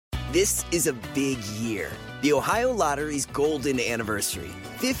This is a big year. The Ohio Lottery's golden anniversary.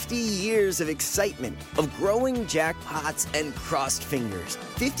 50 years of excitement, of growing jackpots and crossed fingers.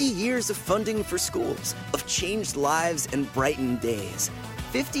 50 years of funding for schools, of changed lives and brightened days.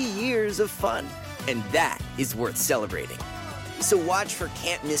 50 years of fun, and that is worth celebrating. So watch for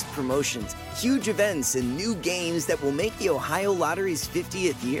can't-miss promotions, huge events, and new games that will make the Ohio Lottery's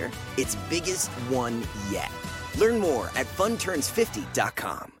 50th year its biggest one yet. Learn more at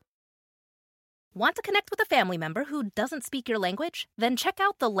funturns50.com. Want to connect with a family member who doesn't speak your language? Then check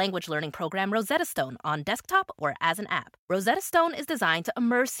out the language learning program Rosetta Stone on desktop or as an app. Rosetta Stone is designed to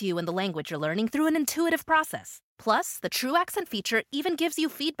immerse you in the language you're learning through an intuitive process. Plus, the True Accent feature even gives you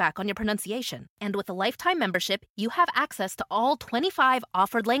feedback on your pronunciation. And with a lifetime membership, you have access to all 25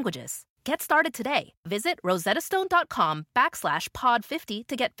 offered languages. Get started today. Visit rosettastone.com/pod50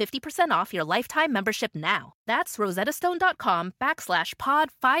 to get 50% off your lifetime membership now. That's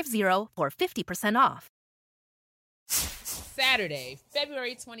rosettastone.com/pod50 for 50% off. Saturday,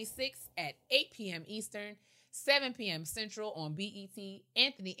 February 26th at 8 p.m. Eastern, 7 p.m. Central on BET,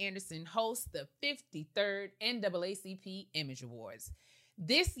 Anthony Anderson hosts the 53rd NAACP Image Awards.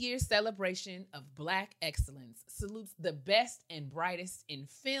 This year's celebration of Black excellence salutes the best and brightest in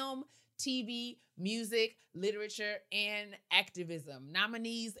film, TV, music, literature, and activism.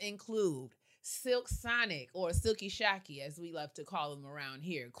 Nominees include Silk Sonic, or Silky Shocky, as we love to call them around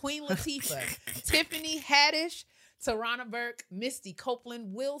here, Queen Latifah, Tiffany Haddish, Tarana Burke, Misty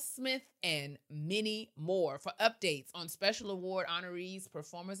Copeland, Will Smith, and many more. For updates on special award honorees,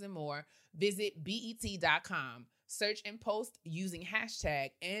 performers, and more, visit BET.com. Search and post using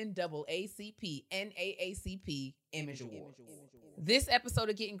hashtag NAACP Image Awards. This episode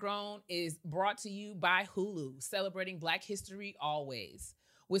of Getting Grown is brought to you by Hulu, celebrating Black history always.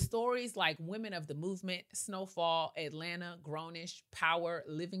 With stories like Women of the Movement, Snowfall, Atlanta, Grownish, Power,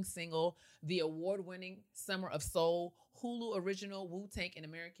 Living Single, the award-winning Summer of Soul, Hulu original Wu-Tang and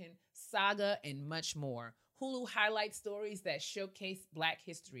American Saga, and much more. Hulu highlights stories that showcase Black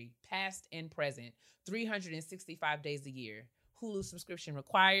history, past and present, 365 days a year. Hulu subscription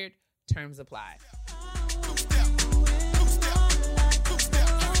required. Terms apply.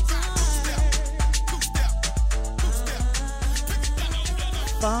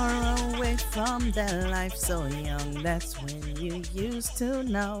 Far away from that life so young, that's when you used to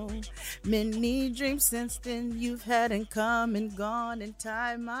know. Many dreams since then you've had and come and gone, and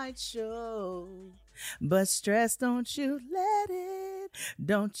time might show. But stress, don't you let it,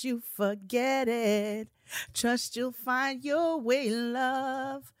 don't you forget it. Trust you'll find your way,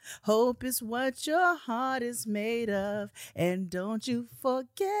 love. Hope is what your heart is made of. And don't you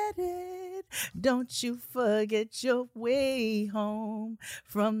forget it. Don't you forget your way home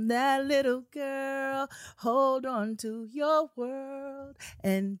from that little girl. Hold on to your world.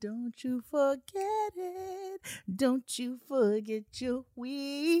 And don't you forget it. Don't you forget your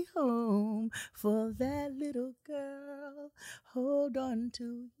way home for that little girl. Hold on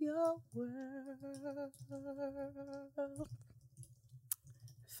to your world.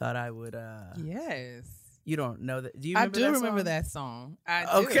 Thought I would Yes. You don't know that. Do you remember I do that remember song? that song. I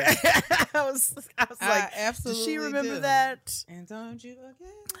do. Okay. I was like, absolutely does she remember do. that? And don't you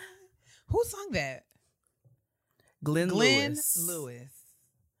forget. Who sung that? Glenn Lewis.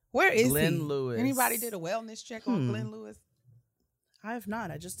 Where is Glenn he? Lewis. Anybody did a wellness check on Glenn Lewis? I have not.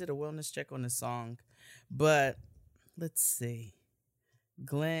 I just did a wellness check on this song. But let's see.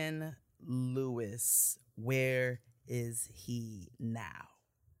 Glenn Lewis. Where is he now?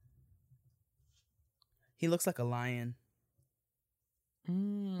 He looks like a lion.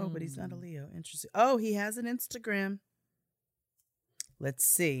 Oh, but he's not a Leo. Interesting. Oh, he has an Instagram. Let's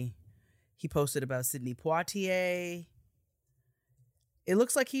see. He posted about Sidney Poitier. It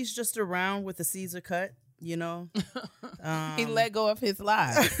looks like he's just around with a Caesar cut, you know. He let go of his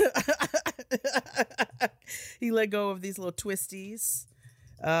life. He let go of these little twisties.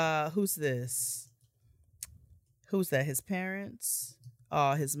 Who's this? Who's that? His parents?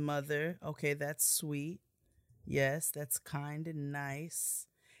 Oh, his mother. Okay, that's sweet. Yes, that's kind and nice.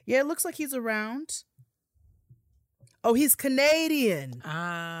 Yeah, it looks like he's around. Oh, he's Canadian.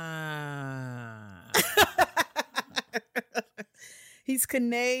 He's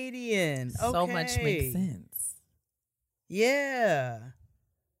Canadian. So Okay. much makes sense. Yeah.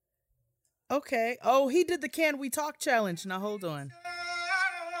 Okay. Oh, he did the Can We Talk challenge. Now, hold on.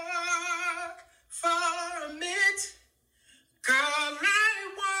 For a minute, girl, I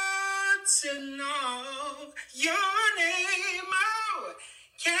want to know your name. Oh,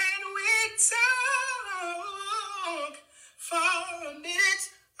 can we talk for a minute?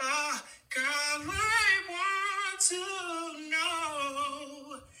 Girl, I want to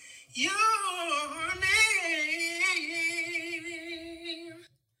know your name.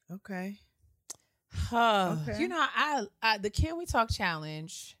 Okay. Okay. You know, I the Can We Talk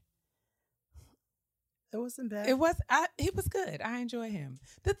challenge. It wasn't bad. It was good. I enjoy him.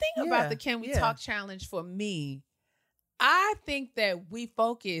 The thing about the Can We Talk challenge for me, I think that we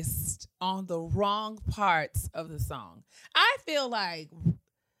focused on the wrong parts of the song. I feel like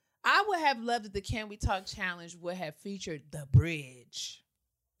I would have loved if the Can We Talk challenge would have featured the bridge.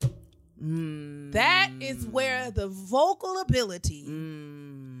 That is where the vocal ability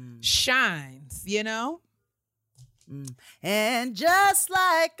shines, you know? And just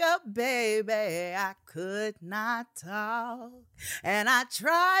like a baby, I could not talk. And I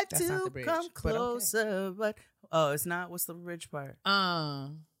tried to come closer, but it's not. What's the bridge part?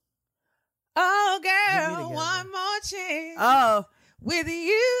 Oh, girl, one more chance. Oh, with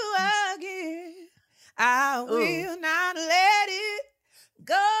you again. I will not let it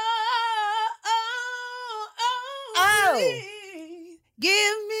go. Please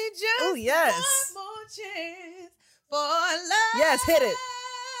give me just one more chance for love. Yes, hit it.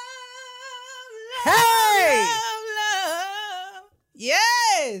 Hey! Love.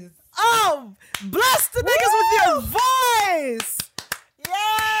 Yes. Oh, bless the niggas with your voice. Yes.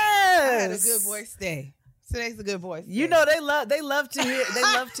 I had a good voice day. Today's a good voice. You know they love to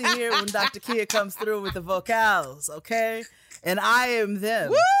hear when Dr. Kia comes through with the vocals, okay? And I am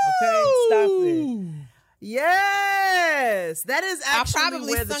them. Woo! Okay? Stop it. Yes. That is actually I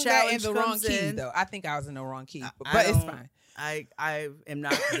probably where the sung challenge that in the wrong comes key, in. though. I think I was in the wrong key, but it's fine. I am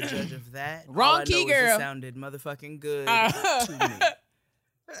not the judge of that. Wrong All I key, know is girl. it sounded motherfucking good to me.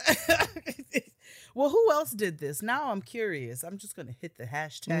 Well, who else did this? Now I'm curious. I'm just going to hit the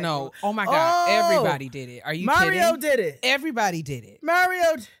hashtag. No. Oh, my God. Everybody did it. Are you kidding? Mario did it. Everybody did it.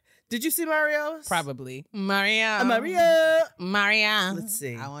 Mario. Did you see Mario's? Probably. Mario. Mario. Let's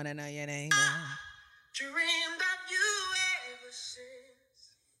see. I want to know your name. Dreamed of you ever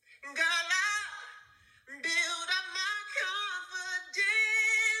since. Girl, I build up my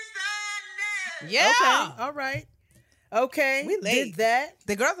confidence. Yeah. Okay. All right. Okay. We late. Did that.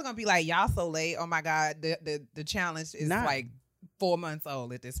 The girls are going to be like, y'all so late. Oh, my God. The challenge is like 4 months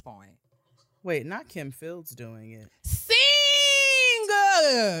old at this point. Wait, not Kim Fields doing it. Sing!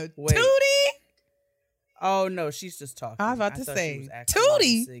 Wait. Tootie? Oh, no, she's just talking. I was about to say,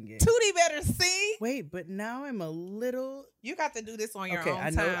 Tootie. Tootie better sing. Wait, but now I'm a little... You got to do this on your own time. I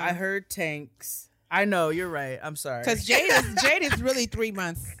know. I heard Tanks. I know, you're right. I'm sorry. Because Jade is really 3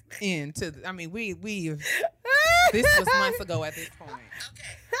 months into... I mean, we this was months ago at this point.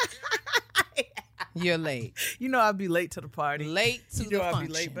 You're late. You know I'll be late to the party. Late to the function. I'll be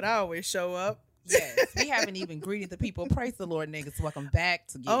late, but I always show up. Yes, we haven't even greeted the people. Praise the Lord, niggas. Welcome back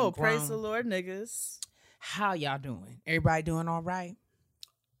to Getting Grown. Praise the Lord, niggas. How y'all doing? Everybody doing all right?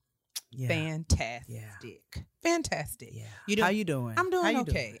 Yeah. Fantastic. Yeah. Fantastic. Yeah. How you doing? I'm doing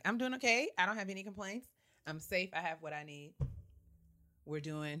okay. I'm doing okay. I don't have any complaints. I'm safe. I have what I need. We're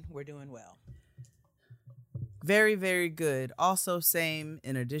doing well. Very, very good. Also, same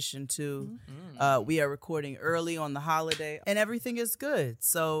in addition to, we are recording early on the holiday and everything is good.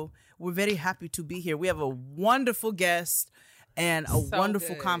 So we're very happy to be here. We have a wonderful guest and a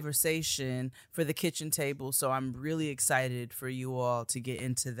wonderful conversation for the kitchen table. So I'm really excited for you all to get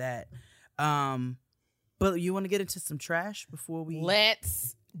into that. But you want to get into some trash before we...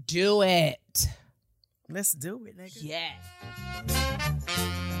 Let's do it. Let's do it, nigga. Yeah.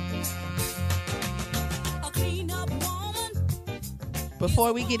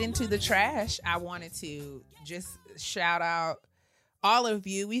 Before we get into the trash, I wanted to just shout out all of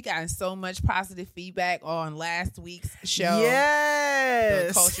you. We got so much positive feedback on last week's show. Yes.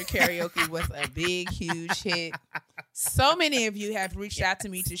 The Culture Karaoke was a big, huge hit. So many of you have reached out to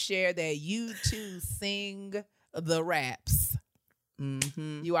me to share that you too sing the raps.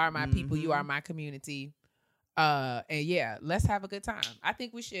 Mm-hmm. You are my people. You are my community. And yeah, let's have a good time. I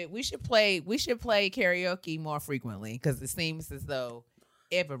think we should play karaoke more frequently because it seems as though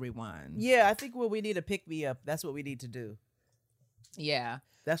everyone. Yeah, I think we need to pick me up. That's what we need to do. Yeah.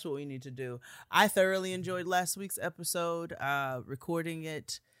 That's what we need to do. I thoroughly enjoyed last week's episode, recording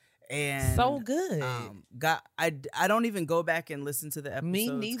it. And so good. I don't even go back and listen to the episodes. Me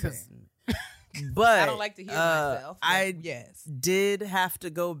neither. But I don't like to hear myself. I did have to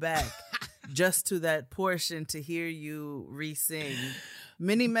go back just to that portion to hear you re-sing.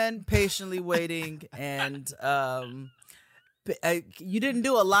 Many men patiently waiting, and you didn't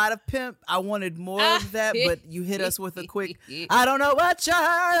do a lot of pimp. I wanted more of that, but you hit us with a quick, I don't know what you're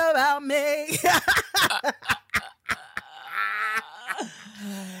about me.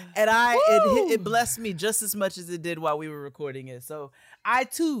 And it blessed me just as much as it did while we were recording it. So I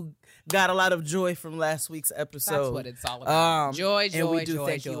too got a lot of joy from last week's episode. That's what it's all about. Joy, and we do joy,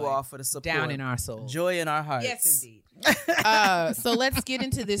 thank joy. you all for the support. Down in our souls. Joy in our hearts. Yes, indeed. So let's get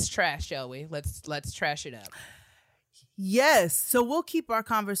into this trash, shall we? Let's trash it up. Yes. So we'll keep our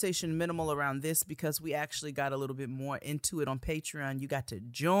conversation minimal around this because we actually got a little bit more into it on Patreon. You got to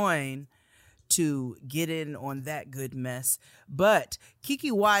join to get in on that good mess. But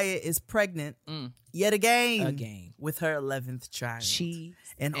Kiki Wyatt is pregnant yet again with her 11th child.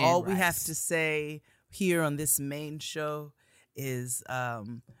 And all we have to say here on this main show is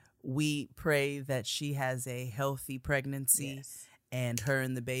we pray that she has a healthy pregnancy and her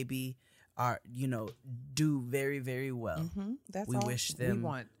and the baby are, do very, very well. Mm-hmm. That's we all wish them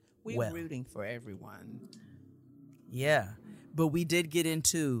we're well. rooting for everyone. Yeah. But we did get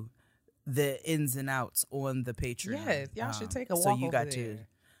into the ins and outs on the Patreon. Yes, y'all should take a walk so you over got there.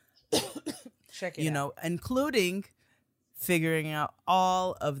 to check it out. Including figuring out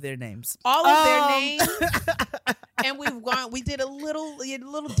all of their names. All of their names. And we did a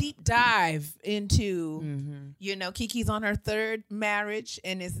little deep dive into, Kiki's on her third marriage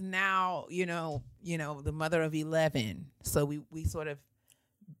and is now, the mother of 11. So we sort of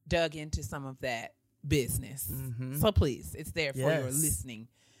dug into some of that business. Mm-hmm. So please, it's there for your listening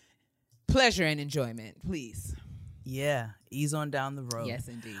pleasure and enjoyment, please. Yeah, ease on down the road. Yes,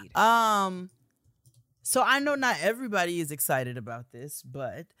 indeed. So I know not everybody is excited about this,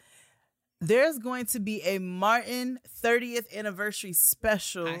 but there's going to be a Martin 30th anniversary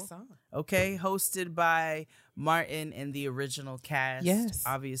special. I saw. Okay, hosted by Martin and the original cast. Yes.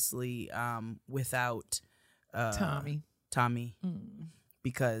 Obviously, without Tommy.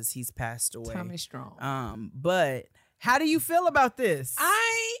 Because he's passed away. Tommy Strong. But how do you feel about this?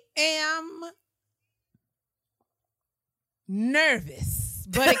 I am nervous,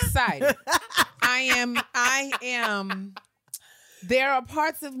 but excited. I am. There are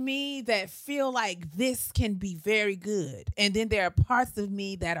parts of me that feel like this can be very good. And then there are parts of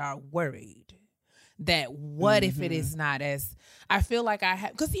me that are worried that what if it is not as, I feel like I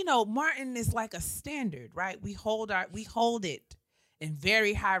have, because, Martin is like a standard, right? We hold it in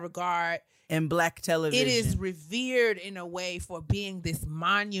very high regard. In Black television. It is revered in a way for being this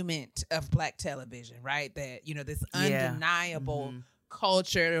monument of Black television, right? That, this undeniable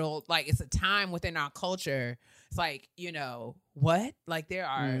culture, like it's a time within our culture. It's like, what? Like there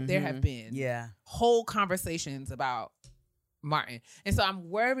have been whole conversations about Martin. And so I'm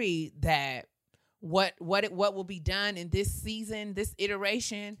worried that what will be done in this season, this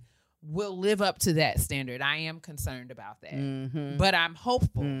iteration, will live up to that standard. I am concerned about that. But I'm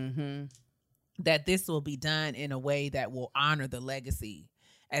hopeful that this will be done in a way that will honor the legacy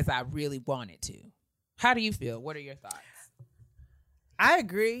as I really want it to. How do you feel? What are your thoughts? I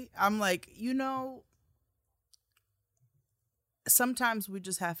agree. I'm like, sometimes we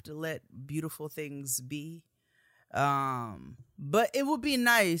just have to let beautiful things be. But it would be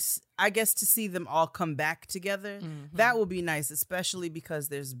nice, I guess, to see them all come back together. That would be nice, especially because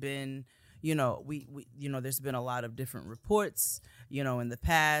there's been, there's been a lot of different reports, in the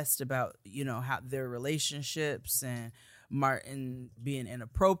past about, how their relationships and Martin being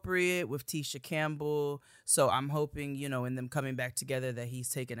inappropriate with Tisha Campbell. So I'm hoping, in them coming back together that he's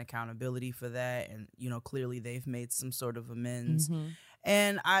taking accountability for that. And, clearly they've made some sort of amends.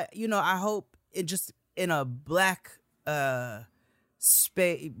 And I hope it just in a Black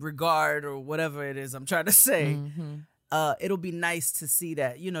regard or whatever it is I'm trying to say, it'll be nice to see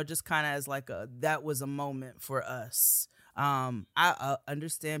that, just kind of as like that was a moment for us. I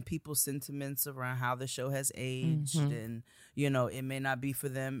understand people's sentiments around how the show has aged and, it may not be for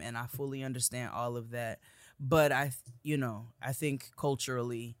them. And I fully understand all of that. But I think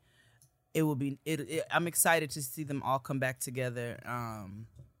culturally it will be, I'm excited to see them all come back together.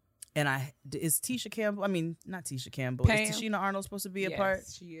 And is Tisha Campbell, not Tisha Campbell, Pam. Is Tashina Arnold supposed to be a part?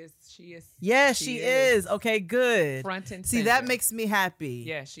 She is. Yes, she is. Okay, good. Front and See, center. that makes me happy.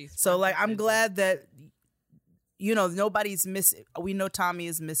 Yeah, she's so like, front and I'm center. glad that, nobody's missing. We know Tommy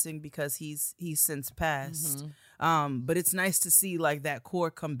is missing because he's since passed. But it's nice to see like that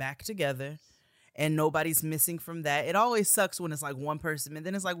core come back together and nobody's missing from that. It always sucks when it's like one person and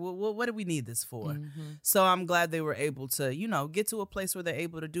then it's like, well, what do we need this for? So I'm glad they were able to, get to a place where they're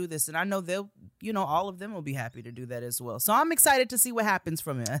able to do this. And I know they'll, all of them will be happy to do that as well. So I'm excited to see what happens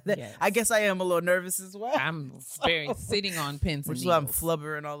from it. Yes. I guess I am a little nervous as well. I'm sitting on pins and which is needles. why I'm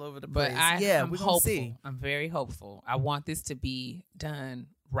flubbering all over the place. But I'm we're gonna hopeful. see. I'm very hopeful. I want this to be done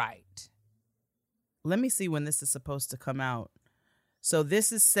right. Let me see when this is supposed to come out. So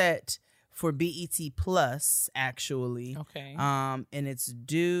this is set for BET Plus, actually. Okay. And it's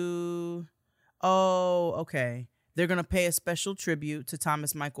due. Oh, okay. they're going to pay a special tribute to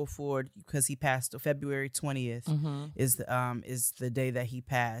Thomas Michael Ford because he passed February 20th is the day that he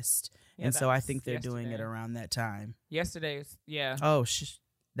passed. Yeah, and so I was think they're doing it yesterday. around that time. Yesterday's, yeah. Oh,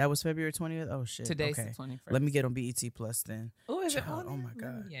 that was February 20th? Oh, shit. Today's okay. the 21st. Let me get on BET Plus then. Oh, is it Child, on oh, there? my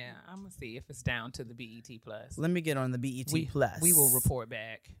God. Yeah, I'm going to see if it's down to the BET Plus. Let me get on the BET Plus. We will report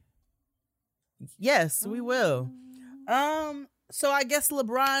back. Yes, we will. So I guess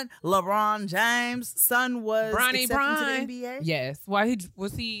LeBron James' son was Bronny accepted Bron. to the NBA. Yes. Why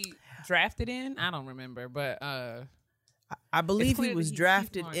was he drafted in? I don't remember, but I believe clear he that was he's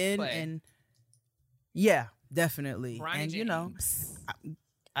drafted going to in, play. and yeah, definitely. Bronny and James. you know,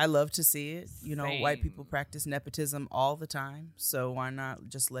 I love to see it. You know, white Same. people practice nepotism all the time, so why not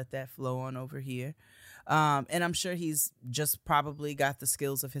just let that flow on over here? And I'm sure he's just probably got the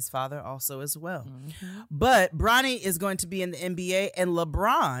skills of his father also as well. But Bronny is going to be in the NBA, and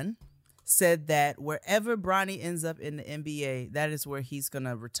LeBron said that wherever Bronny ends up in the NBA, that is where he's going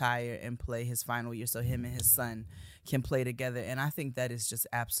to retire and play his final year so him and his son can play together. And I think that is just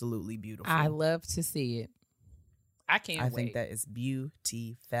absolutely beautiful. I love to see it. I can't wait. I think that is beautiful.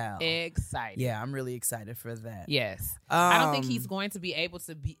 Excited. Yeah, I'm really excited for that. Yes. I don't think he's going to be able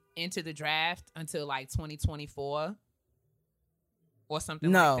to enter the draft until like 2024 or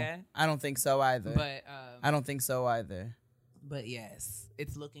something like that. No, I don't think so either. But I don't think so either. But yes,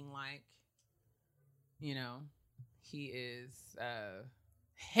 it's looking like, you know, he is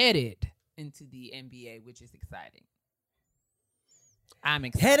headed into the NBA, which is exciting. I'm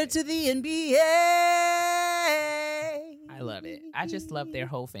excited. Headed to the NBA. I love it. I just love their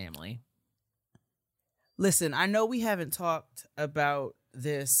whole family. Listen, I know we haven't talked about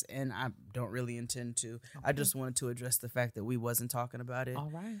this, and I don't really intend to. Okay. I just wanted to address the fact that we wasn't talking about it. All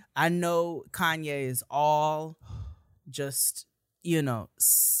right. I know Kanye is all just, you know,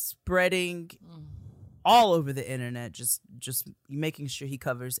 spreading all over the internet, just making sure he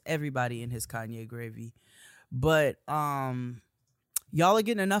covers everybody in his Kanye gravy. But y'all are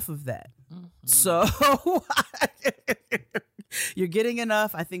getting enough of that. So you're getting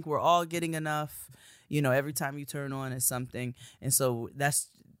enough. I think we're all getting enough. You know, every time you turn on is something. And so that's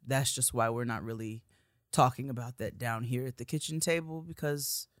just why we're not really talking about that down here at the kitchen table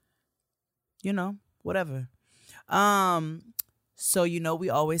because, you know, whatever. So, you know,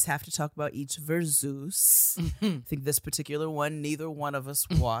 we always have to talk about each versus. I think this particular one, neither one of us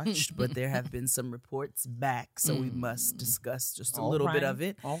watched, but there have been some reports back. So we must discuss just a little bit of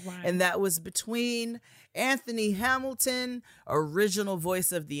it. All right. And that was between Anthony Hamilton, original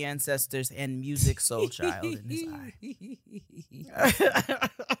voice of the ancestors, and Music Soul Child in his eye.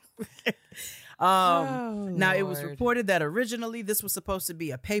 Now, it was reported that originally this was supposed to be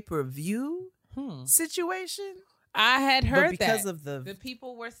a pay-per-view situation. I had heard but because that. of the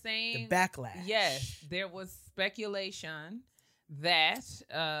people were saying the backlash. Yes, there was speculation that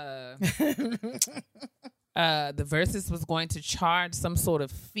the Versus was going to charge some sort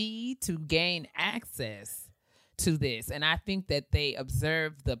of fee to gain access to this, and I think that they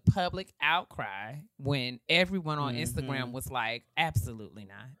observed the public outcry when everyone on Instagram was like, "Absolutely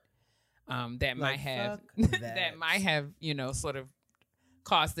not." That might have that might have, you know, sort of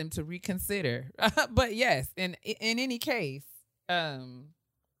caused them to reconsider. But yes, in any case, ain't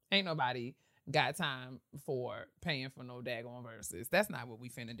nobody got time for paying for no daggone Versus. That's not what we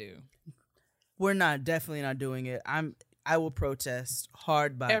finna do. We're definitely not doing it. I will protest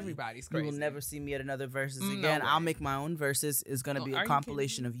hard body. Everybody's crazy. You will never see me at another Versus No again. way. I'll make my own Versus. It's going to be a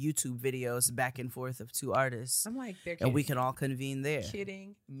compilation of YouTube videos back and forth of two artists. I'm like, they're kidding. And we can all convene there.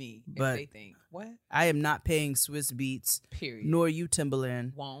 Kidding me. But if they think, what? I am not paying Swiss Beats, Period. nor you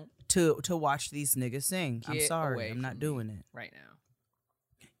Timbaland, Won't. to watch these niggas sing. I'm Get sorry. away I'm not from doing me it. right now.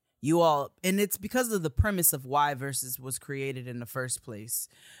 You all, and it's because of the premise of why Versus was created in the first place.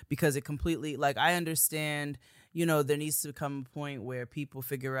 Because it completely, like, I understand, you know, there needs to come a point where people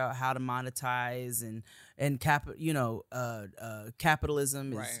figure out how to monetize and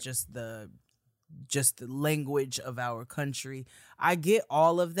capitalism is Right. just the language of our country. I get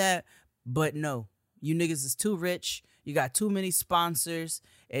all of that, but no, you niggas is too rich. You got too many sponsors,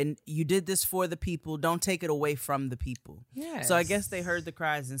 and you did this for the people. Don't take it away from the people. Yes. So I guess they heard the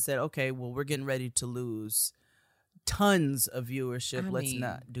cries and said, okay, well, we're getting ready to lose tons of viewership. Let's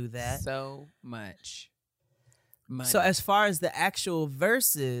not do that. So much money. So as far as the actual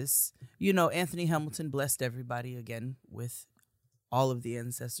verses, you know, Anthony Hamilton blessed everybody again with all of the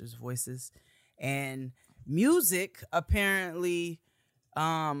ancestors' voices. And Music, apparently,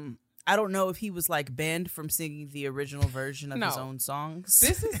 I don't know if he was like banned from singing the original version of his own songs.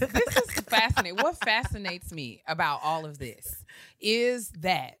 This is fascinating. What fascinates me about all of this is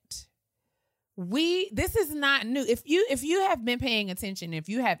that this is not new. If you have been paying attention, if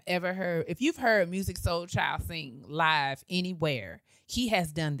you've heard Music Soul Child sing live anywhere, he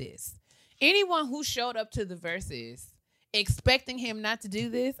has done this. Anyone who showed up to the verses expecting him not to do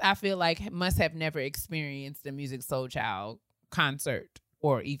this, I feel like must have never experienced a Music Soul Child concert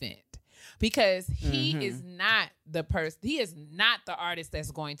or event. Because he is not the person, he is not the artist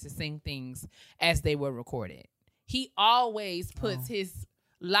that's going to sing things as they were recorded. He always puts his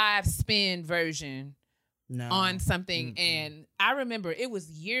live spin version on something. And I remember it was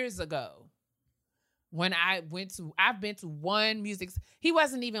years ago when I've been to one he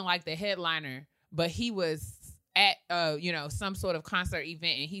wasn't even like the headliner, but he was at some sort of concert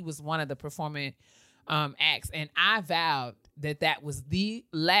event, and he was one of the performing acts. And I vowed that was the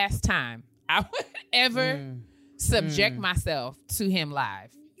last time I would ever subject myself to him live,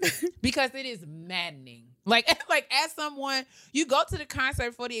 because it is maddening. Like as someone, you go to the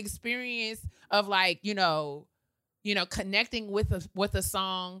concert for the experience of connecting with a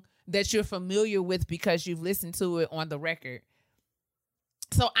song that you're familiar with because you've listened to it on the record.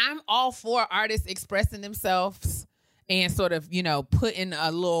 So I'm all for artists expressing themselves and sort of, putting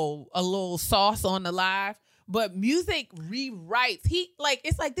a little sauce on the live. But music rewrites.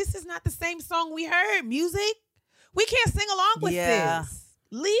 It's like, this is not the same song we heard. Music, we can't sing along with this.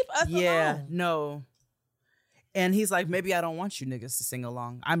 Leave us alone. Yeah, no. And he's like, maybe I don't want you niggas to sing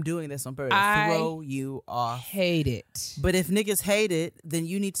along. I'm doing this on purpose to throw you off. Hate it. But if niggas hate it, then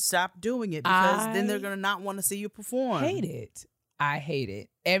you need to stop doing it, because then they're going to not want to see you perform. Hate it. I hate it.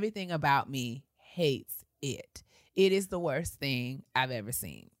 Everything about me hates it. It is the worst thing I've ever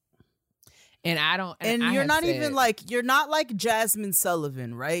seen. And I don't. And you're not even like, you're not like Jasmine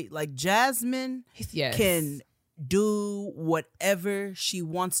Sullivan, right? Like Jasmine can do whatever she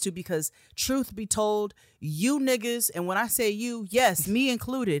wants to, because truth be told, you niggas, and when I say you, yes, me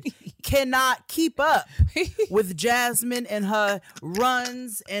included, cannot keep up with Jasmine and her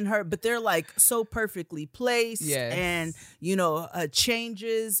runs and but they're like so perfectly placed, and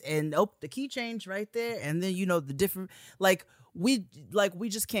changes, and the key change right there, and then the different we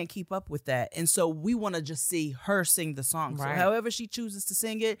just can't keep up with that. And so we want to just see her sing the song. Right. So however she chooses to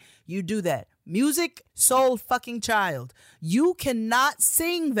sing it, you do that. Music Soul fucking Child, you cannot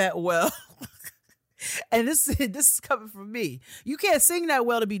sing that well. And this is coming from me. You can't sing that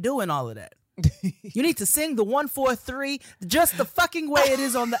well to be doing all of that. You need to sing the 1-4-3 just the fucking way it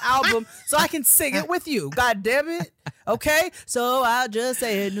is on the album, so I can sing it with you. God damn it. Okay? So I'll just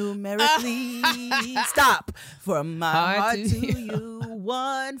say it numerically. Stop. From my heart to you.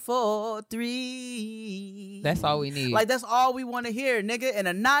 1-4-3. That's all we need. Like, that's all we want to hear, nigga. And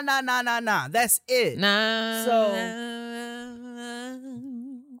a nah, nah, nah, nah, nah. That's it. Nah. So.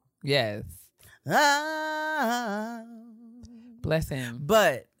 Yes. Bless him.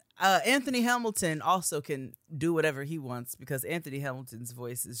 But Anthony Hamilton also can do whatever he wants, because Anthony Hamilton's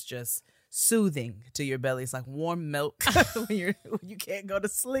voice is just soothing to your belly. It's like warm milk when you can't go to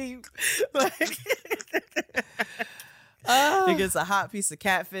sleep. It's a hot piece of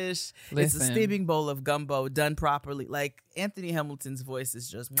catfish. Listen. It's a steaming bowl of gumbo done properly. Like, Anthony Hamilton's voice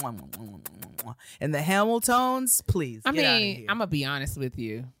is just and the Hamiltones, please. I mean, I'm gonna be honest with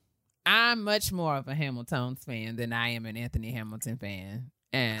you. I'm much more of a Hamiltones fan than I am an Anthony Hamilton fan.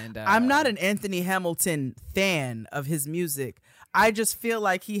 And I'm not an Anthony Hamilton fan of his music. I just feel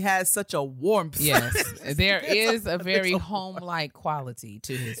like he has such a warmth. Yes, there is a very home-like quality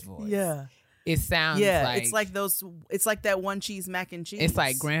to his voice. Yeah. It sounds like... It's like that one cheese mac and cheese. It's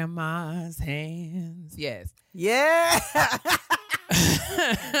like grandma's hands. Yes. Yeah.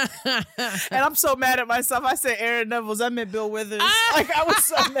 And I'm so mad at myself. I said Aaron Neville's. I meant Bill Withers. I was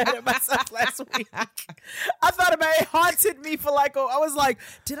so mad at myself last week. I thought about it. Haunted me for I was like,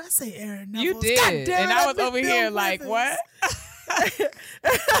 did I say Aaron Neville's? You did. And I was over here like, what?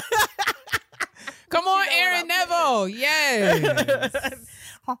 Come on, Aaron Neville. Yes.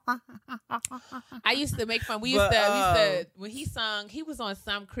 I used to make fun. We used to when he sung, he was on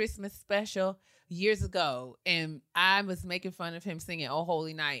some Christmas special years ago, and I was making fun of him singing "Oh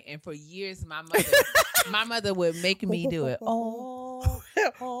Holy Night," and for years my mother would make me do it. Oh,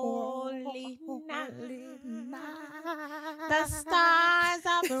 holy night, the stars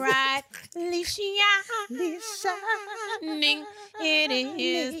are brightly shining. It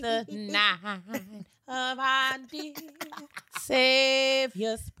is the night of our dear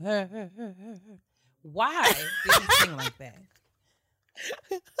Savior's birth. Why did he sing like that?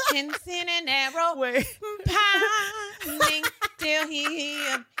 And sin and arrow pining till he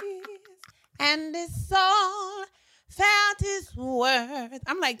appears, and his soul felt his worth.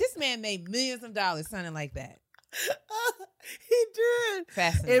 I'm like, this man made millions of dollars sounding like that. He did.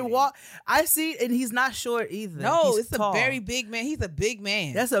 Fascinating. I see, and he's not short either. No, He's it's tall. a very big man. He's a big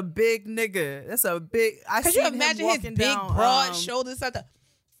man. That's a big nigga. That's a big. Could you imagine his big, broad shoulders?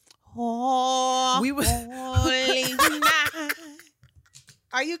 Oh, we was. holy night.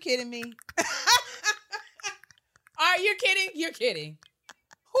 Are you kidding me? Are you kidding? You're kidding.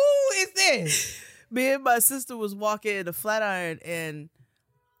 Who is this? Me and my sister was walking in the Flatiron, and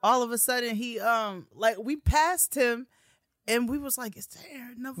all of a sudden he like we passed him, and we was like, "Is that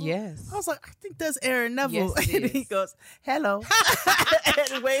Aaron Neville?" Yes. I was like, "I think that's Aaron Neville." Yes, it and he is. goes, "Hello,"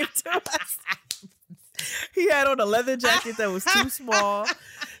 and waved to us. He had on a leather jacket that was too small,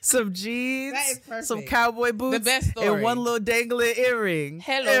 some jeans, That is perfect. some cowboy boots, The best story. and one little dangling earring.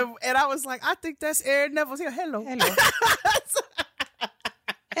 Hello. And I was like, "I think that's Aaron Neville." He goes, "Hello." Hello.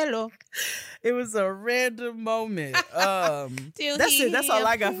 Hello. It was a random moment. That's it. That's all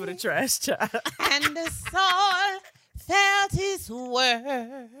I got for the trash child. And the soul felt his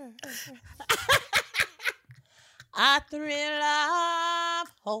word. A thrill of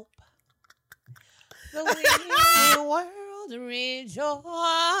hope. The weary world rejoices,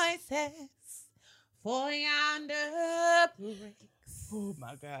 for yonder breaks Oh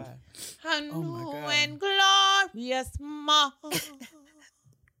my God. a Oh my new God. and glorious morn.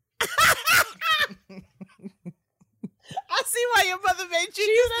 I see why your mother made you.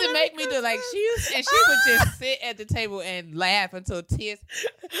 She used to make me do like she would just sit at the table and laugh until tears,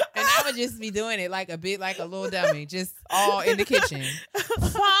 and I would just be doing it like a little dummy, just all in the kitchen.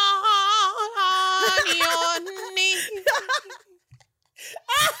 Fall on your knees.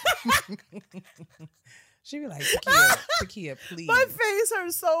 She be like, Takia, please. My face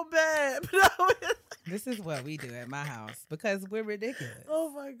hurts so bad. This is what we do at my house because we're ridiculous. Oh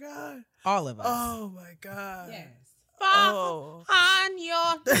my God. All of us. Oh my God. Yes. Oh. On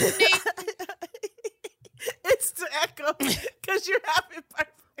your knees. It's the echo because you're having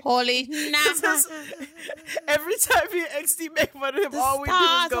perfect. Holy 'Cause night. that's- Every time you XD make fun of him, all we do is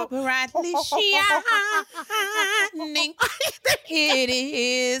stars go. are brightly shining. It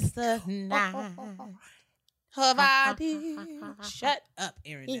is the night of our dear. Shut up,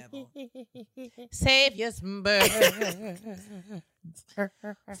 Aaron Neville. Savior's birth.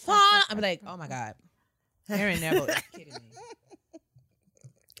 Fall. I'm like, oh my God. Aaron Neville is kidding me.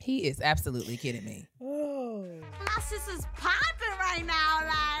 He is absolutely kidding me. Oh. My sister's popping right now,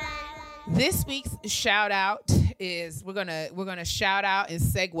 like. This week's shout out is we're gonna shout out and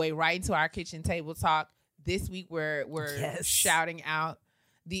segue right into our kitchen table talk. This week we're Yes. shouting out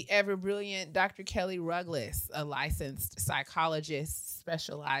the ever brilliant Dr. Kelli Ruglass, a licensed psychologist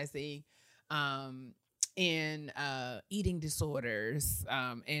specializing in eating disorders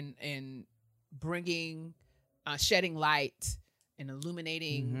and bringing shedding light and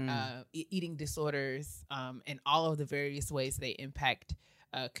illuminating eating disorders and all of the various ways they impact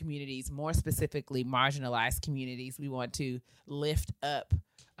communities, more specifically marginalized communities. We want to lift up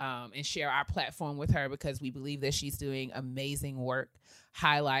and share our platform with her because we believe that she's doing amazing work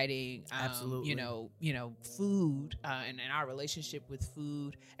highlighting Absolutely. you know food and our relationship with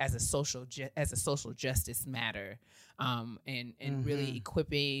food as a social justice matter and really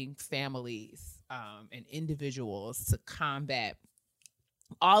equipping families and individuals to combat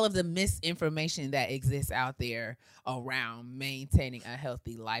all of the misinformation that exists out there around maintaining a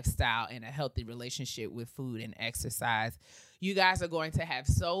healthy lifestyle and a healthy relationship with food and exercise. You guys are going to have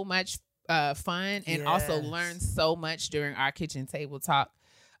so much fun and also learn so much during our kitchen table talk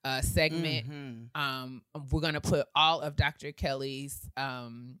segment. We're going to put all of Dr. Kelly's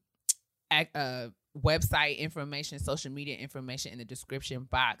website information, social media information in the description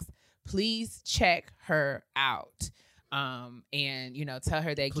box. Please check her out. And tell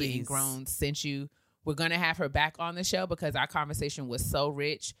her that Getting Grown sent you. We're gonna have her back on the show because our conversation was so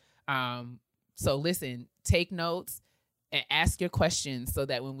rich. So listen, take notes and ask your questions so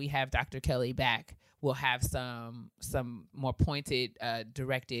that when we have Dr. Kelly back, we'll have some more pointed,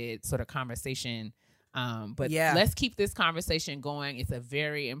 directed sort of conversation. But let's keep this conversation going. It's a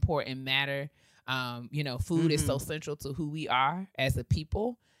very important matter. Food is so central to who we are as a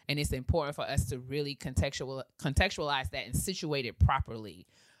people. And it's important for us to really contextualize that and situate it properly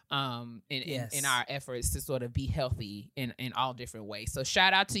in our efforts to sort of be healthy in all different ways. So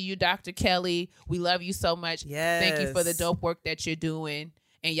shout out to you, Dr. Kelly. We love you so much. Yes. Thank you for the dope work that you're doing.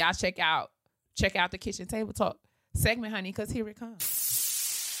 And y'all check out the Kitchen Table Talk segment, honey, because here it comes.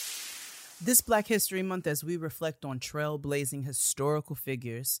 This Black History Month, as we reflect on trailblazing historical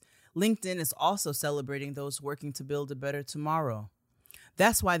figures, LinkedIn is also celebrating those working to build a better tomorrow.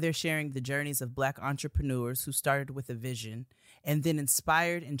 That's why they're sharing the journeys of Black entrepreneurs who started with a vision and then,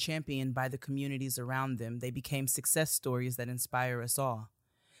 inspired and championed by the communities around them, they became success stories that inspire us all.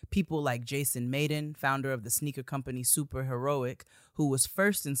 People like Jason Maiden, founder of the sneaker company Super Heroic, who was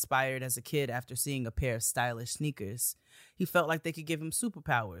first inspired as a kid after seeing a pair of stylish sneakers. He felt like they could give him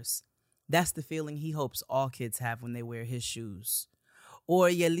superpowers. That's the feeling he hopes all kids have when they wear his shoes. Or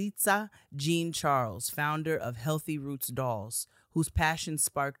Yelitza Jean Charles, founder of Healthy Roots Dolls, whose passion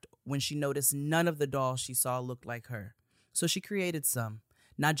sparked when she noticed none of the dolls she saw looked like her. So she created some,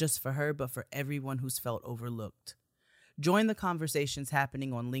 not just for her, but for everyone who's felt overlooked. Join the conversations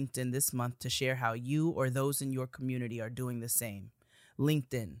happening on LinkedIn this month to share how you or those in your community are doing the same.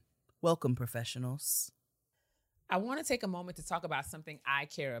 LinkedIn. Welcome, professionals. I want to take a moment to talk about something I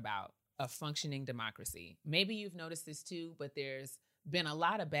care about, a functioning democracy. Maybe you've noticed this too, but there's been a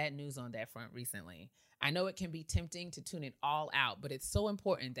lot of bad news on that front recently. I know it can be tempting to tune it all out, but it's so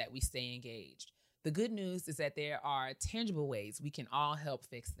important that we stay engaged. The good news is that there are tangible ways we can all help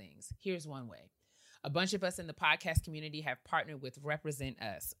fix things. Here's one way. A bunch of us in the podcast community have partnered with Represent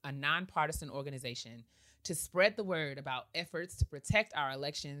Us, a nonpartisan organization, to spread the word about efforts to protect our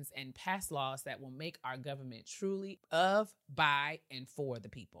elections and pass laws that will make our government truly of, by, and for the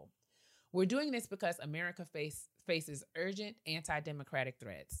people. We're doing this because America faces urgent anti-democratic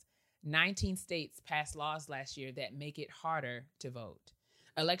threats. 19 states passed laws last year that make it harder to vote.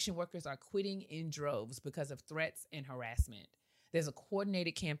 Election workers are quitting in droves because of threats and harassment. There's a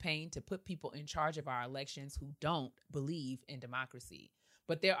coordinated campaign to put people in charge of our elections who don't believe in democracy.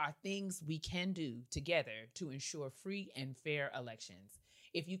 But there are things we can do together to ensure free and fair elections.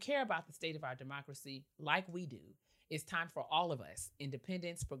 If you care about the state of our democracy like we do, it's time for all of us,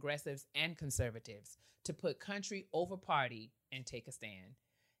 independents, progressives, and conservatives, to put country over party and take a stand.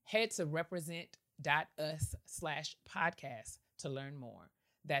 Head to represent.us/podcast to learn more.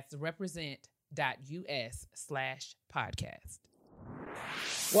 That's represent.us/podcast.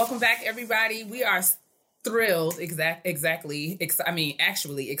 Welcome back, everybody. We are thrilled, actually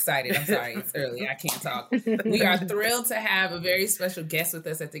excited. I'm sorry, it's early. I can't talk. We are thrilled to have a very special guest with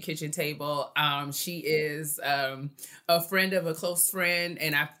us at the kitchen table. She is a friend of a close friend,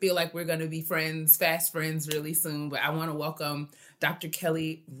 and I feel like we're going to be fast friends really soon. But I want to welcome Dr.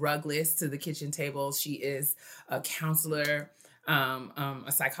 Kelli Ruglass to the kitchen table. She is a counselor,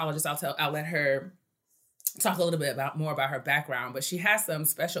 a psychologist. I'll let her talk a little bit more about her background, but she has some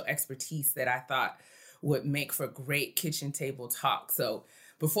special expertise that I thought would make for great kitchen table talk. So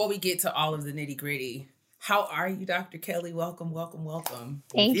before we get to all of the nitty gritty, how are you, Dr. Kelli? Welcome, welcome, welcome.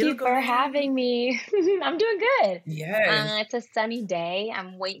 Thank you for having me. I'm doing good. Yes. It's a sunny day.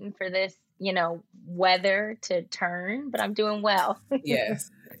 I'm waiting for this, weather to turn, but I'm doing well.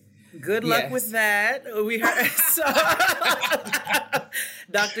 Yes. Good luck with that. We heard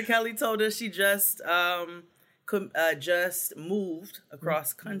Dr. Kelli told us she just moved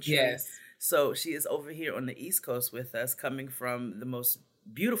across country. Yes. So she is over here on the East Coast with us, coming from the most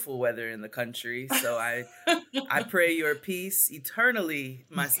beautiful weather in the country. So I pray your peace eternally,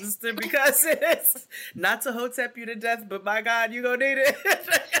 my sister, because it's not to hotep you to death, but my God, you're going to need it.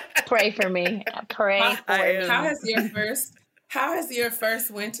 Pray for me. Pray for me. How has your first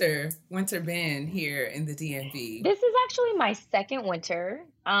winter been here in the DMV? This is actually my second winter.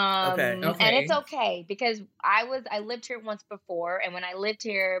 Okay. And it's okay because I lived here once before. And when I lived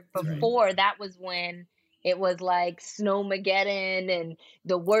here before, that was when it was like Snowmageddon and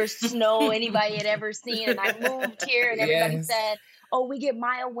the worst snow anybody had ever seen. And I moved here and everybody said, oh, we get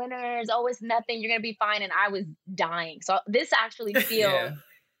mild winters. Oh, it's nothing. You're going to be fine. And I was dying. So this actually feels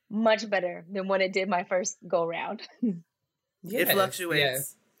much better than when it did my first go round. Yes, it fluctuates.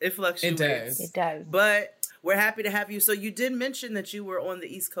 Yes. It fluctuates. It does. But we're happy to have you. So you did mention that you were on the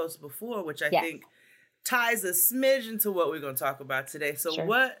East Coast before, which I think ties a smidge into what we're going to talk about today. So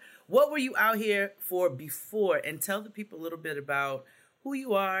what were you out here for before? And tell the people a little bit about who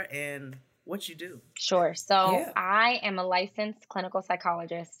you are and what you do. Sure. So I am a licensed clinical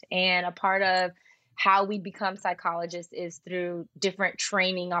psychologist, and a part of how we become psychologists is through different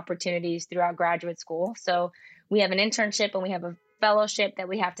training opportunities throughout graduate school. So we have an internship and we have a fellowship that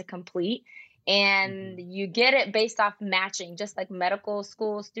we have to complete. And you get it based off matching, just like medical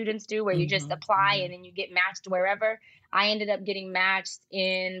school students do, where you just apply and then you get matched wherever. I ended up getting matched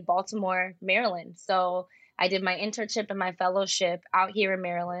in Baltimore, Maryland. So I did my internship and my fellowship out here in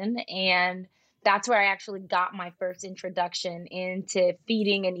Maryland. And that's where I actually got my first introduction into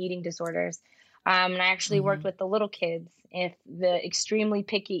feeding and eating disorders. And I actually worked with the little kids, if the extremely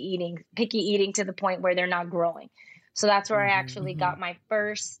picky eating to the point where they're not growing. So that's where I actually got my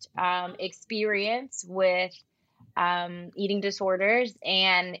first experience with eating disorders,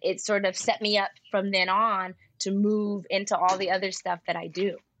 and it sort of set me up from then on to move into all the other stuff that I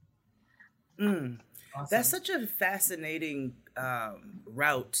do. Awesome. That's such a fascinating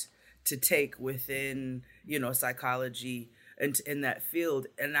route to take within, psychology and in that field.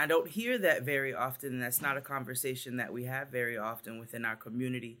 And I don't hear that very often. And that's not a conversation that we have very often within our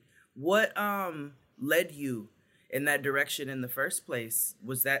community. What led you in that direction in the first place?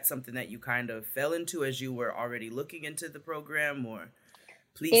 Was that something that you kind of fell into as you were already looking into the program, or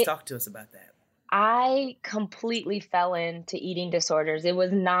please talk to us about that? I completely fell into eating disorders. It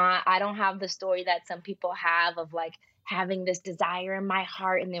was not, I don't have the story that some people have of like having this desire in my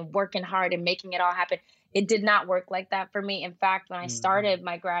heart and then working hard and making it all happen. It did not work like that for me. In fact, when I started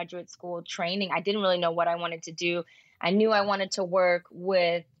my graduate school training, I didn't really know what I wanted to do. I knew I wanted to work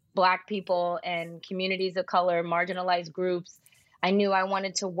with Black people and communities of color, marginalized groups. I knew I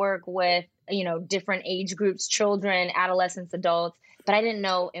wanted to work with, different age groups, children, adolescents, adults, but I didn't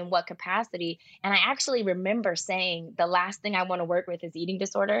know in what capacity. And I actually remember saying the last thing I want to work with is eating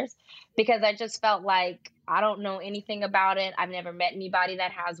disorders, because I just felt like I don't know anything about it. I've never met anybody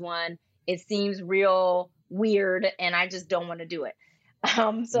that has one. It seems real weird, and I just don't want to do it.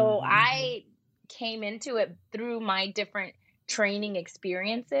 I came into it through my different training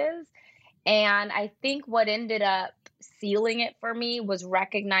experiences. And I think what ended up sealing it for me was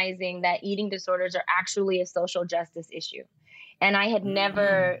recognizing that eating disorders are actually a social justice issue. And I had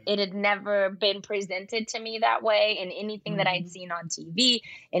it had never been presented to me that way in anything that I'd seen on TV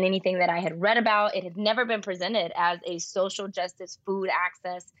and anything that I had read about. It had never been presented as a social justice food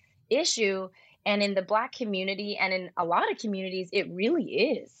access issue. And in the Black community and in a lot of communities, it really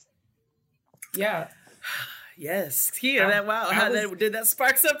is. Yeah. Yes. Yeah. Did that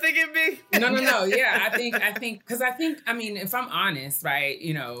spark something in me? No. Yeah. I think, if I'm honest, right,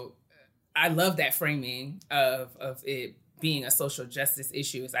 I love that framing of it being a social justice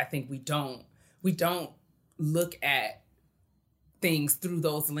issue. Is I think we don't look at things through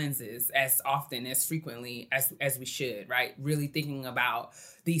those lenses as often, as frequently as we should, right? Really thinking about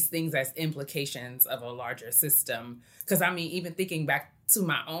these things as implications of a larger system. Because even thinking back to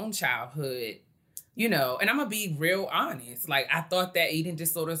my own childhood, and I'm gonna be real honest. Like, I thought that eating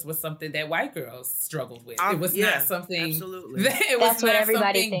disorders was something that white girls struggled with. It was not something. Absolutely. That's what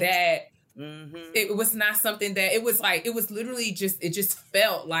everybody thinks. It was not something that it was literally just, it just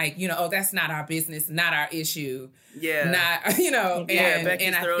felt like, that's not our business, not our issue. Yeah. Not,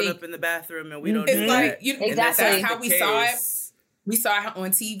 Becky's thrown up in the bathroom and we don't do it's that. Exactly. That's how we saw it. We saw it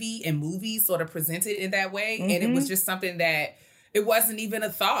on TV and movies sort of presented in that way. And it was just something that it wasn't even a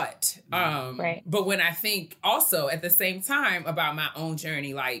thought. Right. But when I think also at the same time about my own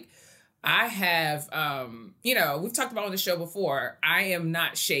journey, like, I have, we've talked about on the show before, I am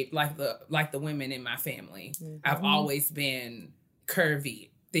not shaped like the women in my family. I've always been curvy,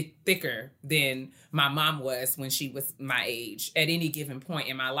 thicker than my mom was when she was my age at any given point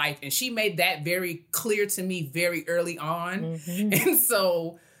in my life. And she made that very clear to me very early on. And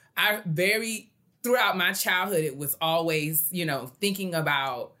so throughout my childhood, it was always, thinking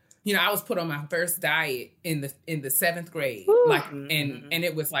about, I was put on my first diet in the seventh grade, and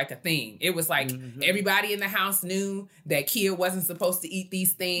it was like a thing. It was like everybody in the house knew that Kia wasn't supposed to eat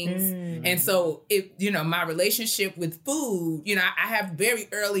these things, and so my relationship with food, I have very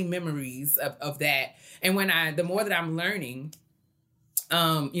early memories of that. And the more that I'm learning,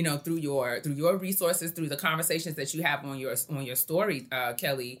 through your resources, through the conversations that you have on your story,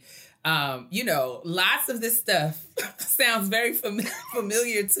 Kelli. Lots of this stuff sounds very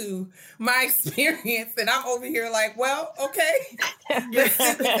familiar to my experience, and I'm over here like, well, okay, let's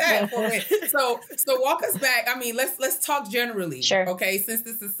sit with that for a minute. So walk us back. Let's talk generally, sure. Okay, since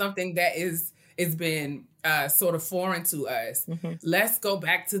this is something that is been sort of foreign to us. Let's go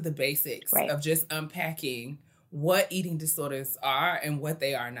back to the basics of just unpacking what eating disorders are and what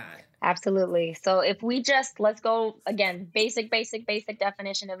they are not. Absolutely. So if we let's go again, basic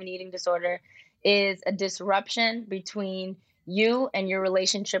definition of an eating disorder is a disruption between you and your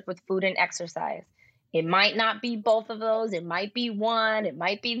relationship with food and exercise. It might not be both of those. It might be one, it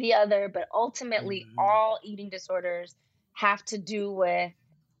might be the other, but ultimately all eating disorders have to do with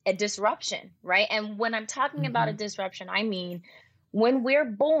a disruption, right? And when I'm talking about a disruption, I mean, when we're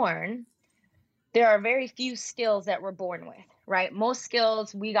born, there are very few skills that we're born with. Right? Most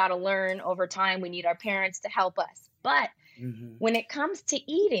skills we got to learn over time. We need our parents to help us. But when it comes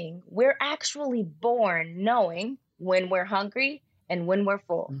to eating, we're actually born knowing when we're hungry and when we're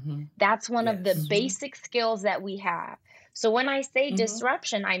full. That's one of the basic skills that we have. So when I say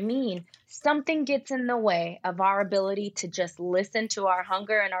disruption, I mean something gets in the way of our ability to just listen to our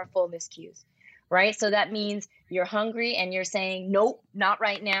hunger and our fullness cues. right? So that means you're hungry and you're saying, nope, not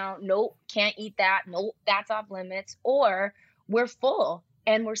right now. Nope, can't eat that. Nope, that's off limits. Or we're full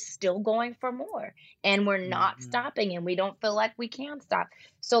and we're still going for more and we're not stopping and we don't feel like we can stop.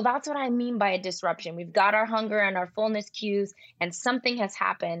 So that's what I mean by a disruption. We've got our hunger and our fullness cues, and something has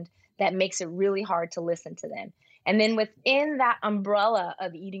happened that makes it really hard to listen to them. And then within that umbrella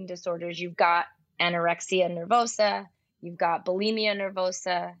of eating disorders, you've got anorexia nervosa, you've got bulimia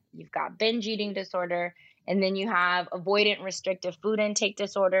nervosa, you've got binge eating disorder, and then you have avoidant restrictive food intake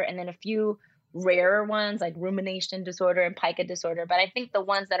disorder, and then a few rarer ones like rumination disorder and pica disorder. But I think the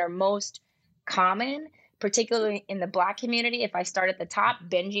ones that are most common, particularly in the Black community, if I start at the top,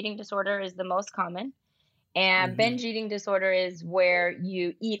 binge eating disorder is the most common. And binge eating disorder is where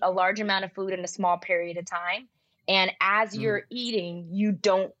you eat a large amount of food in a small period of time. And as you're eating, you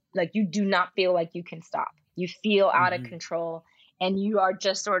do not feel like you can stop. You feel out of control and you are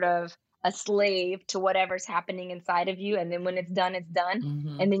just sort of a slave to whatever's happening inside of you. And then when it's done, it's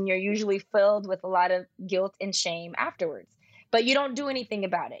done. And then you're usually filled with a lot of guilt and shame afterwards. But you don't do anything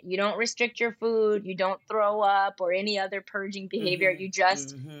about it. You don't restrict your food. You don't throw up or any other purging behavior. You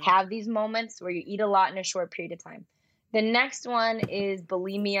just have these moments where you eat a lot in a short period of time. The next one is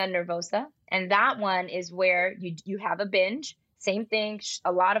bulimia nervosa. And that one is where you have a binge, same thing,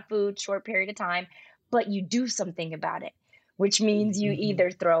 a lot of food, short period of time, but you do something about it, which means you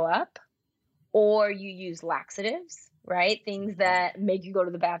either throw up or you use laxatives, right? Things that make you go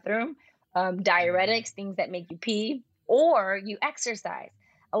to the bathroom, diuretics, things that make you pee, or you exercise.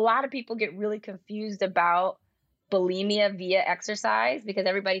 A lot of people get really confused about bulimia via exercise because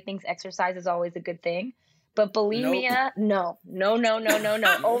everybody thinks exercise is always a good thing. But bulimia, no.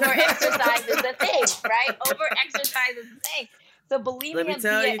 Over-exercise is the thing, right? Over-exercise is the thing. So bulimia. Let me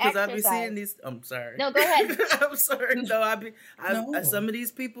tell you, because I've been seeing these. I'm sorry. No, go ahead. I'm sorry. No, some of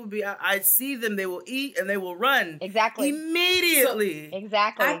these people I see them. They will eat and they will run exactly immediately. So,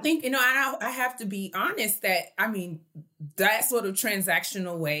 exactly. I think I have to be honest that that sort of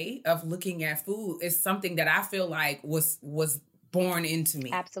transactional way of looking at food is something that I feel like was born into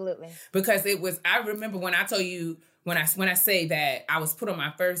me. Absolutely. Because I remember when I told you when I say that I was put on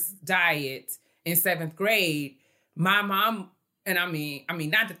my first diet in 7th grade, my mom. And I mean,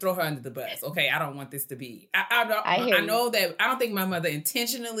 not to throw her under the bus. Okay, I don't want this to be. I know that I don't think my mother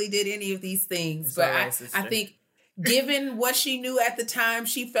intentionally did any of these things, but I think, given what she knew at the time,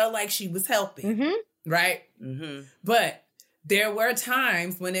 she felt like she was helping, right? But there were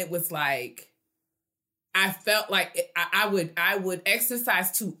times when it was like I felt like I would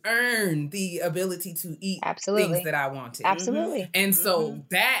exercise to earn the ability to eat things that I wanted. Absolutely, and so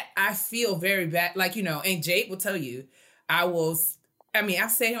that I feel very bad. Like and Jade will tell you. I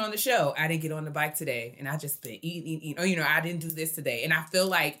say here on the show, I didn't get on the bike today and I just been eating. Or, I didn't do this today. And I feel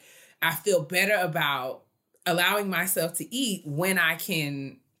like I feel better about allowing myself to eat when I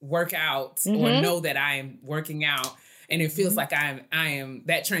can work out or know that I am working out. And it feels like I am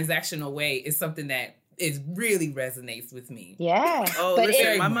that transactional way is something that really resonates with me. Yeah. Oh, but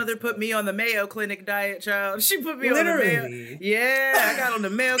listen, my mother put me on the Mayo Clinic diet, child. She put me on the Mayo. Yeah, I got on the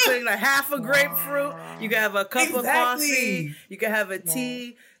Mayo Clinic, like half a grapefruit. You can have a cup of coffee. You can have a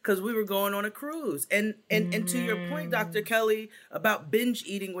tea. Because we were going on a cruise. And to your point, Dr. Kelli, about binge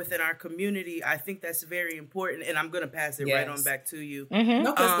eating within our community, I think that's very important. And I'm going to pass it right on back to you.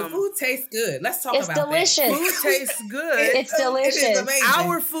 No, because the food tastes good. Let's talk about delicious. that. Food tastes good. It's delicious. It is amazing.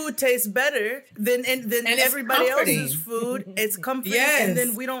 Our food tastes better than everybody else's food. It's comforting. Yes. And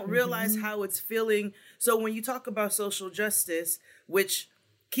then we don't realize how it's feeling. So when you talk about social justice, which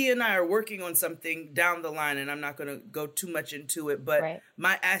Kia and I are working on something down the line, and I'm not going to go too much into it, but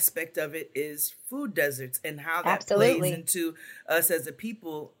my aspect of it is food deserts and how that plays into us as a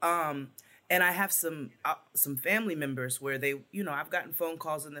people. And I have some family members where they, I've gotten phone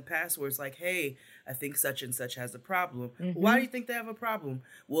calls in the past where it's like, hey, I think such and such has a problem. Why do you think they have a problem?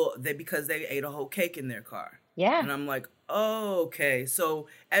 Well, because they ate a whole cake in their car. Yeah. And I'm like, oh, okay. So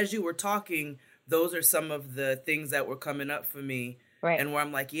as you were talking, those are some of the things that were coming up for me. Right. And where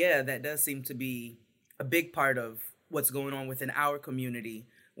I'm like, yeah, that does seem to be a big part of what's going on within our community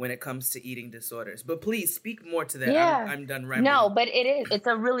when it comes to eating disorders. But please speak more to that. Yeah. I'm done rambling. No, but it is. It's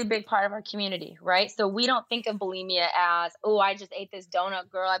a really big part of our community, right? So we don't think of bulimia as, oh, I just ate this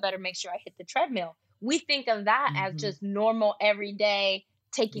donut, girl, I better make sure I hit the treadmill. We think of that as just normal, everyday,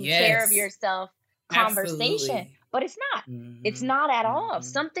 taking care of yourself conversation. Absolutely. But it's not. It's not at all.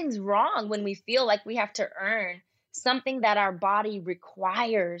 Something's wrong when we feel like we have to earn something that our body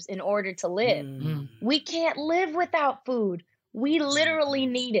requires in order to live. We can't live without food. We literally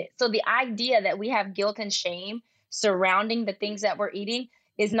need it. So the idea that we have guilt and shame surrounding the things that we're eating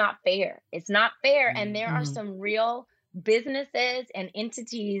is not fair. It's not fair. And there are some real businesses and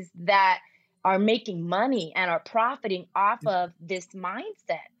entities that are making money and are profiting off of this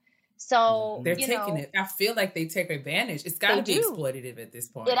mindset. So they're taking it. I feel like they take advantage. It's got to be exploitative at this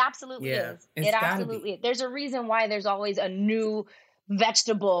point. It absolutely is. It absolutely is. There's a reason why there's always a new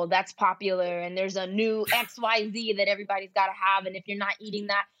vegetable that's popular, and there's a new XYZ that everybody's got to have. And if you're not eating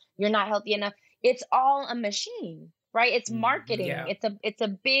that, you're not healthy enough. It's all a machine, right? It's marketing. Yeah. It's a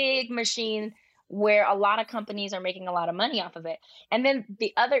big machine where a lot of companies are making a lot of money off of it. And then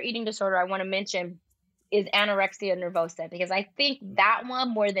the other eating disorder I want to mention is anorexia nervosa, because I think that one,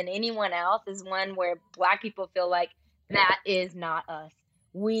 more than anyone else, is one where Black people feel like that is not us.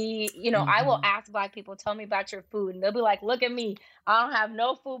 We, I will ask Black people, tell me about your food. And they'll be like, look at me. I don't have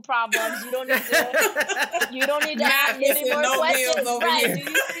no food problems. You don't need to ask any more questions. Right. Here.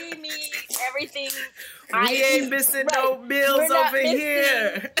 Do you see me? Everything. We ain't missing no meals over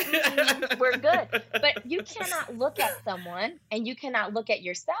here. We're good. But you cannot look at someone and you cannot look at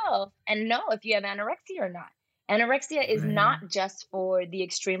yourself and know if you have anorexia or not. Anorexia is not just for the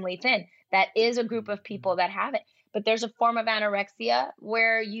extremely thin. That is a group of people that have it. But there's a form of anorexia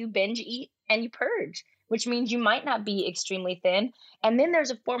where you binge eat and you purge, which means you might not be extremely thin. And then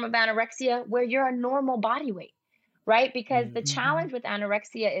there's a form of anorexia where you're a normal body weight, right? Because the challenge with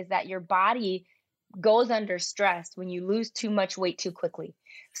anorexia is that your body goes under stress when you lose too much weight too quickly.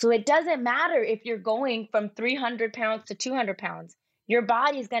 So it doesn't matter if you're going from 300 pounds to 200 pounds. Your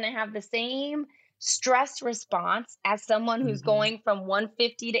body is going to have the same stress response as someone who's going from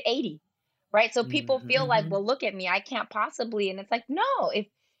 150 to 80, right? So people feel like, well, look at me, I can't possibly. And it's like, no,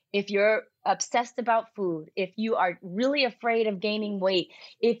 if you're obsessed about food, if you are really afraid of gaining weight,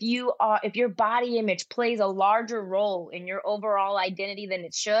 if your body image plays a larger role in your overall identity than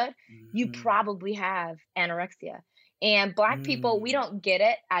it should, you probably have anorexia. And Black people, we don't get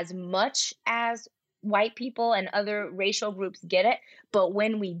it as much as white people and other racial groups get it. But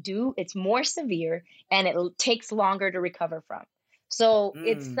when we do, it's more severe and it takes longer to recover from. So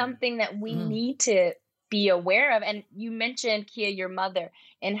it's something that we need to be aware of. And you mentioned, Kia, your mother,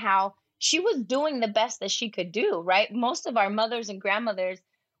 and how she was doing the best that she could do, right? Most of our mothers and grandmothers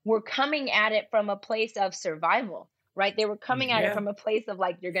were coming at it from a place of survival, right? They were coming at it from a place of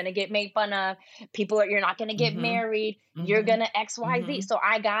like, you're going to get made fun of, you're not going to get married, you're going to XYZ. So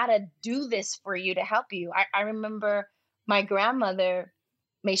I got to do this for you to help you. I remember my grandmother,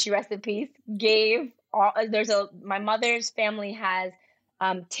 may she rest in peace, my mother's family has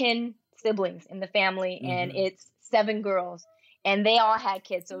 10 siblings in the family, and it's 7 girls, and they all had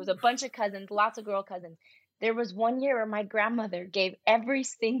kids. So it was a bunch of cousins, lots of girl cousins. There was one year where my grandmother gave every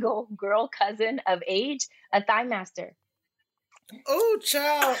single girl cousin of age a Thigh Master. Oh,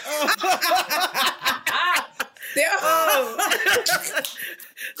 child.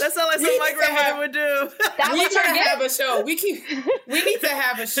 That sounds like something my grandmother would do. We need to have a show. We need to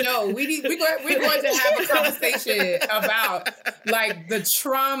have a show. We're going to have a conversation about like the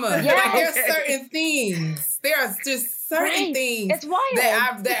trauma. Yes. Like there's certain things. There are just certain things. It's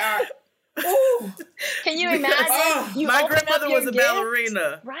wild. that are. Ooh. Can you imagine? My grandmother was a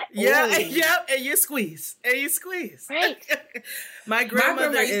ballerina. Right. Yeah, and you squeeze. Right. My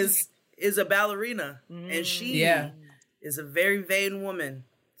grandmother is a ballerina, and she is a very vain woman.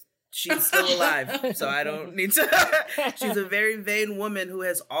 She's still alive, so I don't need to. She's a very vain woman who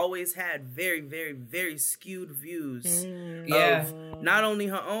has always had very, very, very skewed views of not only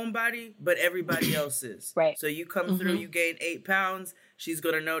her own body, but everybody else's. Right. So you come through, you gain 8 pounds, she's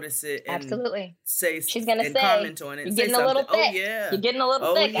going to notice it and she's going to say, comment on it. You're getting a little thick. Oh, yeah. You're getting a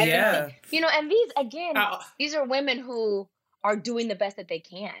little thick. Yeah. And these are women who are doing the best that they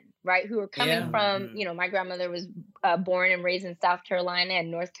can, right? Who are coming from, my grandmother was born and raised in South Carolina and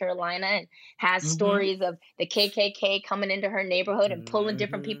North Carolina, and has stories of the KKK coming into her neighborhood and pulling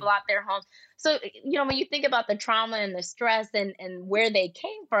different people out their homes. So, when you think about the trauma and the stress and where they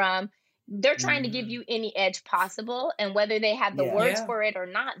came from, they're trying to give you any edge possible. And whether they had the words for it or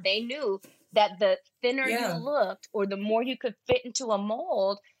not, they knew that the thinner you looked or the more you could fit into a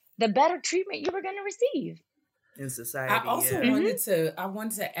mold, the better treatment you were going to receive. In society. I also wanted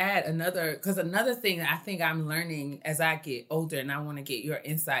to add another thing that I think I'm learning as I get older, and I want to get your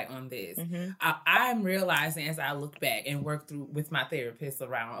insight on this. I'm realizing as I look back and work through with my therapist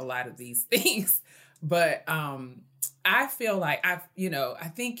around a lot of these things, but I feel like I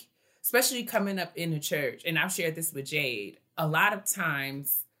think especially coming up in the church, and I've shared this with Jade, a lot of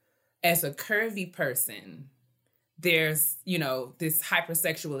times as a curvy person, there's, this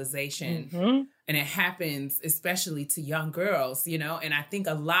hypersexualization, and it happens especially to young girls, and I think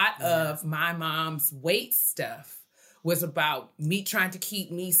a lot of my mom's weight stuff was about me trying to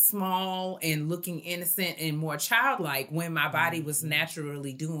keep me small and looking innocent and more childlike when my body was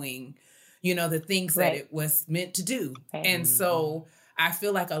naturally doing, the things that it was meant to do. Right. And so I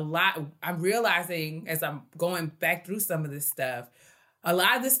feel like I'm realizing as I'm going back through some of this stuff, a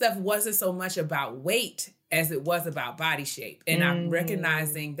lot of this stuff wasn't so much about weight as it was about body shape. And I'm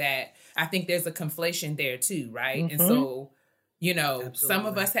recognizing that I think there's a conflation there too, right? And so, Absolutely. Some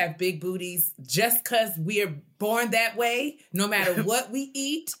of us have big booties just because we are born that way, no matter what we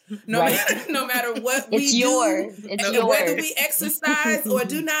eat, no matter what we it's do, yours. It's yours. Whether we exercise or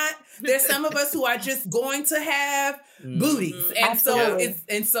do not. There's some of us who are just going to have booties.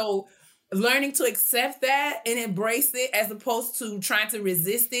 And so learning to accept that and embrace it as opposed to trying to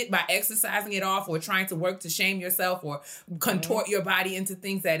resist it by exercising it off or trying to work to shame yourself or contort your body into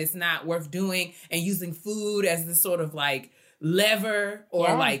things that it's not worth doing, and using food as this sort of like lever or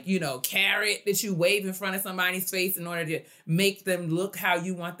carrot that you wave in front of somebody's face in order to make them look how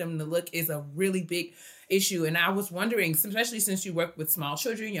you want them to look is a really big issue. And I was wondering, especially since you work with small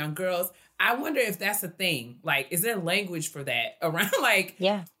children, young girls, I wonder if that's a thing. Like, is there language for that around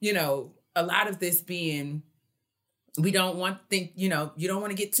a lot of this being, we don't want you don't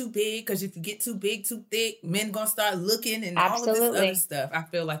want to get too big, because if you get too big, too thick, men gonna start looking and all of this other stuff. I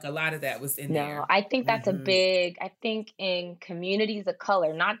feel like a lot of that was in there. No, I think that's I think in communities of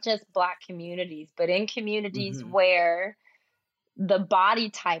color, not just Black communities, but in communities where the body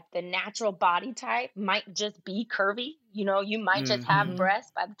type, the natural body type might just be curvy. You might just have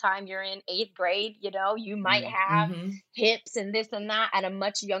breasts by the time you're in 8th grade. You might have hips and this and that at a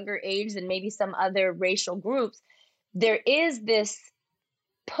much younger age than maybe some other racial groups. There is this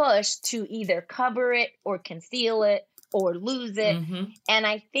push to either cover it or conceal it or lose it. And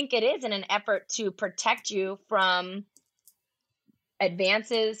I think it is in an effort to protect you from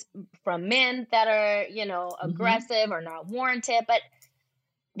advances from men that are, aggressive or not warranted. But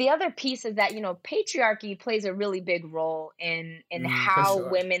the other piece is that, patriarchy plays a really big role in how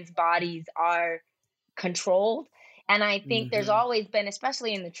women's bodies are controlled. And I think there's always been,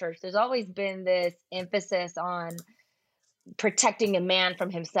 especially in the church, there's always been this emphasis on protecting a man from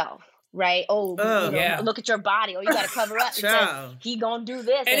himself. Right? Look at your body. You got to cover up because he gonna do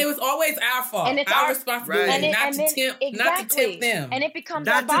this. And it was always our fault. And it's our responsibility not to tempt them. And it becomes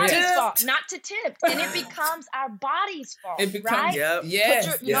our body's fault, not to tempt. And it becomes our body's fault. It becomes, right?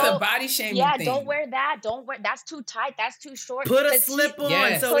 It's a body shaming thing. Don't wear that. That's too tight. That's too short. Put a slip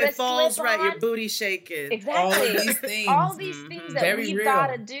on so it falls right. Your booty shaking. Exactly. All these things that we've got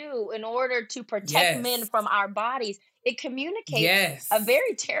to do in order to protect men from our bodies. It communicates a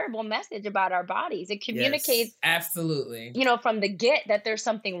very terrible message about our bodies. It communicates absolutely, from the get that there's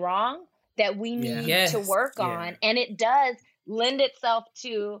something wrong that we need to work on. And it does lend itself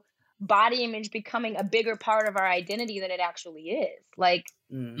to body image becoming a bigger part of our identity than it actually is. Like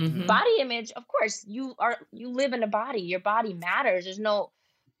body image, of course, you live in a body. Your body matters. It's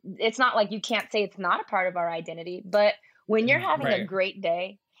not like you can't say it's not a part of our identity, but when you're having a great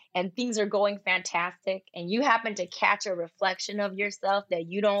day and things are going fantastic, and you happen to catch a reflection of yourself that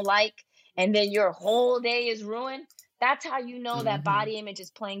you don't like, and then your whole day is ruined, that's how you know that body image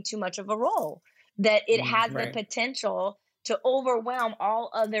is playing too much of a role, that it has the potential to overwhelm all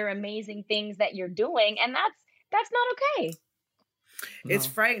other amazing things that you're doing, and that's not okay. It's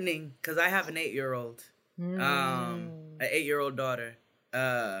frightening, because I have an 8-year-old, an 8-year-old daughter,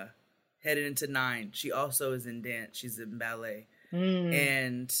 headed into 9. She also is in dance. She's in ballet.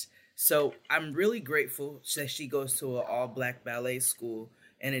 And so I'm really grateful that she goes to an all-Black ballet school,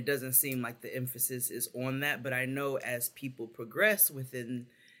 and it doesn't seem like the emphasis is on that. But I know as people progress within,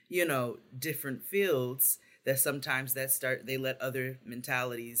 different fields, that sometimes they let other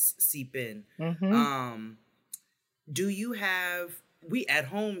mentalities seep in. Do you have, we at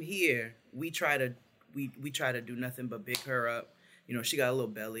home here, we try to do nothing but big her up. She got a little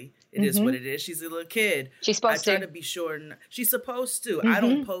belly. It is what it is. She's a little kid. She's supposed to. I try to be sure. She's supposed to. I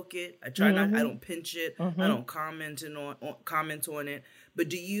don't poke it. I try not. I don't pinch it. I don't comment on it. But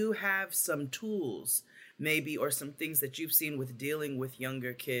do you have some tools, maybe, or some things that you've seen with dealing with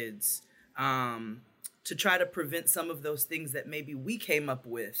younger kids, to try to prevent some of those things that maybe we came up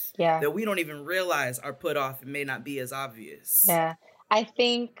with that we don't even realize are put off and may not be as obvious? Yeah, I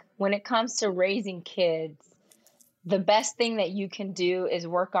think when it comes to raising kids, the best thing that you can do is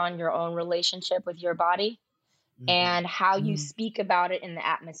work on your own relationship with your body and how you speak about it in the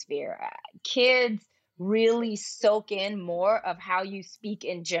atmosphere. Kids really soak in more of how you speak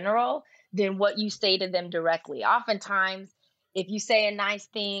in general than what you say to them directly. Oftentimes, if you say a nice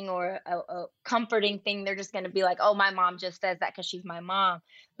thing or a comforting thing, they're just going to be like, oh, my mom just says that because she's my mom.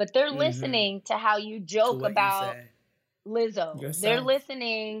 But they're listening to how you joke about Lizzo. Yourself. They're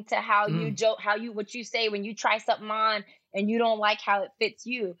listening to how you joke, what you say when you try something on and you don't like how it fits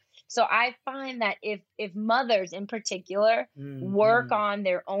you. So I find that if mothers in particular work on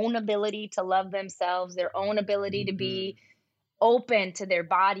their own ability to love themselves, their own ability to be open to their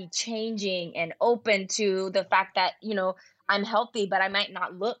body changing and open to the fact that, you know, I'm healthy, but I might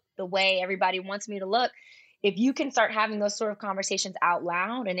not look the way everybody wants me to look. If you can start having those sort of conversations out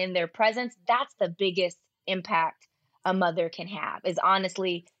loud and in their presence, that's the biggest impact a mother can have, is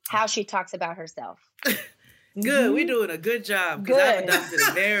honestly how she talks about herself. Good. We're doing a good job, because I've adopted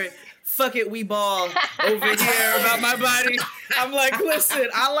a very fuck it, we ball over here about my body. I'm like, listen,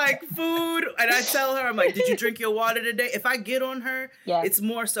 I like food. And I tell her, I'm like, did you drink your water today? If I get on her, it's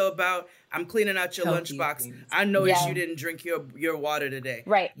more so about, I'm cleaning out your lunchbox. I noticed you didn't drink your water today.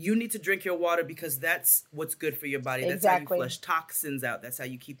 Right. You need to drink your water because that's what's good for your body. That's how you flush toxins out. That's how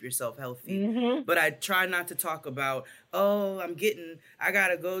you keep yourself healthy. But I try not to talk about, I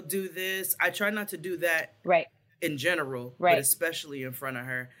gotta go do this. I try not to do that in general, but especially in front of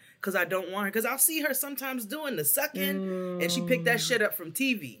her. Because I don't want her. Because I'll see her sometimes doing the sucking, and she picked that shit up from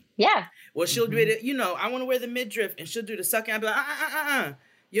TV. Yeah. Well, she'll do it, you know, I want to wear the midriff, and she'll do the sucking. I'll be like,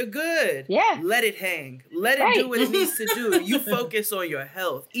 you're good. Yeah. Let it hang. Let it do what it needs to do. You focus on your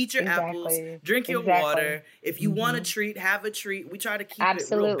health. Eat your apples. Drink your water. If you want a treat, have a treat. We try to keep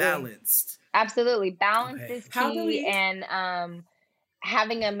it real balanced. Absolutely. Balance is key. And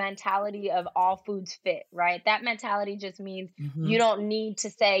having a mentality of all foods fit, right? That mentality just means you don't need to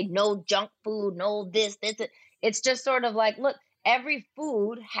say no junk food, no this. It's just sort of like, look, every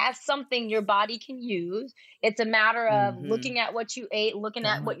food has something your body can use. It's a matter of looking at what you ate, looking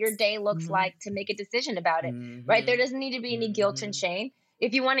at what your day looks like to make a decision about it, right? There doesn't need to be any guilt and shame.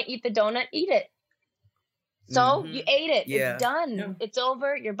 If you want to eat the donut, eat it. So you ate it. It's done. Yeah. It's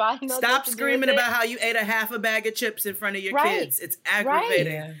over. Your body knows. Stop screaming about how you ate a half a bag of chips in front of your kids. It's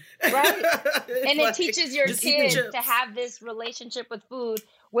aggravating. Right. And it teaches your kids to have this relationship with food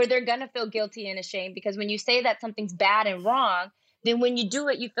where they're going to feel guilty and ashamed, because when you say that something's bad and wrong, then when you do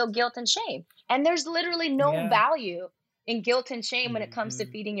it, you feel guilt and shame. And there's literally no value in guilt and shame when it comes to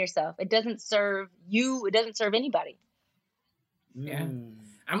feeding yourself. It doesn't serve you. It doesn't serve anybody. Yeah.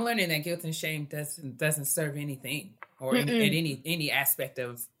 I'm learning that guilt and shame doesn't serve anything or in any aspect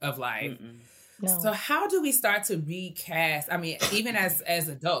of life. No. So how do we start to recast? I mean, even as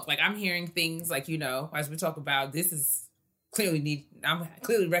adults, like I'm hearing things like, you know, as we talk about, this is I'm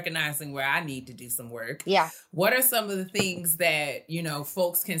clearly recognizing where I need to do some work. Yeah. What are some of the things that, you know,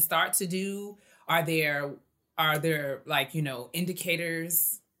 folks can start to do? Are there like, you know,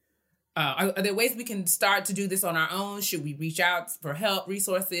 indicators? Are there ways we can start to do this on our own? Should we reach out for help,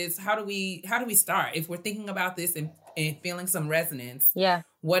 resources? How do we start if we're thinking about this and feeling some resonance? Yeah.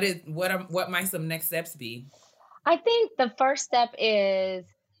 What might some next steps be? I think the first step is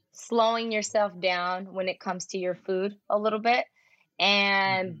slowing yourself down when it comes to your food a little bit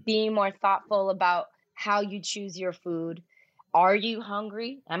and being more thoughtful about how you choose your food. Are you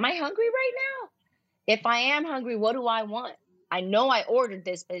hungry? Am I hungry right now? If I am hungry, what do I want? I know I ordered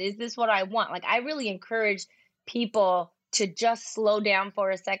this, but is this what I want? Like, I really encourage people to just slow down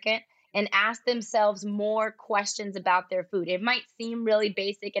for a second and ask themselves more questions about their food. It might seem really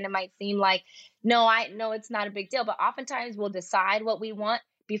basic and it might seem like, no, it's not a big deal. But oftentimes we'll decide what we want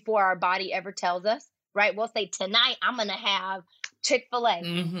before our body ever tells us, right? We'll say, tonight I'm going to have Chick-fil-A.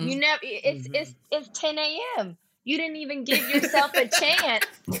 You never, it's 10 a.m. You didn't even give yourself a chance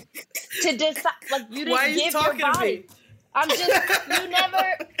to decide. Like, you didn't give your body.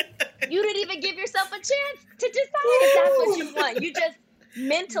 You didn't even give yourself a chance to decide if that's what you want. You just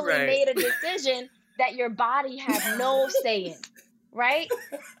mentally made a decision that your body had no say in, right?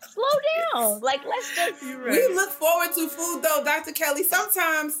 Slow down. Like, let's just... We look forward to food, though, Dr. Kelli.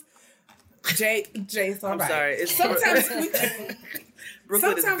 Sometimes... Jay, it's all right. I'm sorry. Sometimes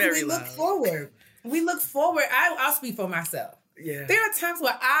we loud. Look forward. We look forward. I'll speak for myself. Yeah. There are times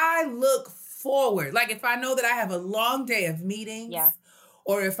where I look forward. Like if I know that I have a long day of meetings,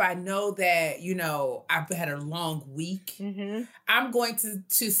 or if I know that, you know, I've had a long week, I'm going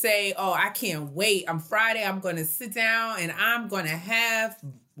to say, oh, I can't wait. On Friday, I'm going to sit down and I'm going to have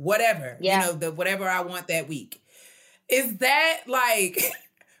whatever, you know, whatever I want that week. Is that like,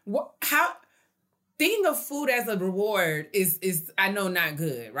 how... Thinking of food as a reward is I know not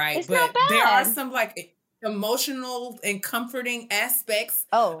good, right? It's not bad. There are some like emotional and comforting aspects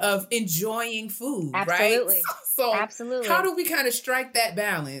of enjoying food, absolutely. Right? So absolutely. How do we kind of strike that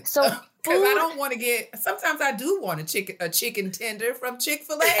balance? So because I don't want to sometimes I do want a chicken tender from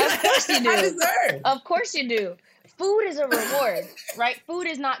Chick-fil-A. Of course you do. I deserve. Of course you do. Food is a reward, right? Food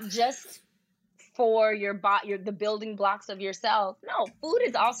is not just for your body, the building blocks of yourself. No, food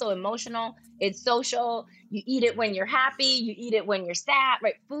is also emotional. It's social. You eat it when you're happy. You eat it when you're sad,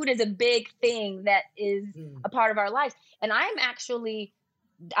 right? Food is a big thing that is a part of our lives. And I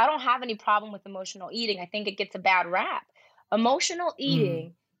don't have any problem with emotional eating. I think it gets a bad rap. Emotional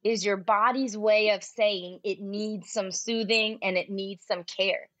eating is your body's way of saying it needs some soothing and it needs some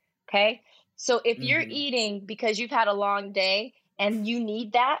care. Okay. So if you're eating because you've had a long day and you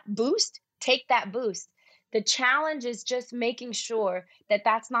need that boost, take that boost. The challenge is just making sure that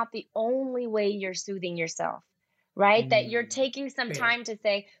that's not the only way you're soothing yourself, right? That you're taking some time to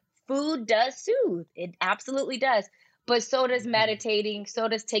say, food does soothe. It absolutely does. But so does meditating, so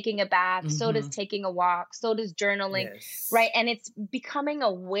does taking a bath, so does taking a walk, so does journaling, right? And it's becoming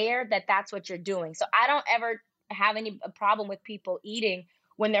aware that that's what you're doing. So I don't ever have a problem with people eating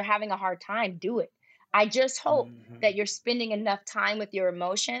when they're having a hard time. Do it. I just hope that you're spending enough time with your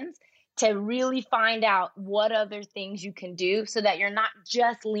emotions to really find out what other things you can do so that you're not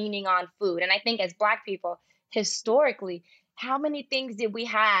just leaning on food. And I think as Black people, historically, how many things did we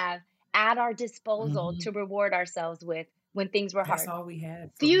have at our disposal to reward ourselves with when things were hard? That's all we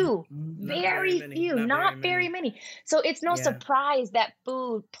had. Few, very few, not very many. So it's no surprise that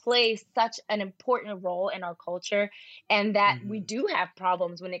food plays such an important role in our culture, and that we do have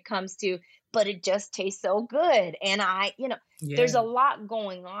problems when it comes to, but it just tastes so good. And there's a lot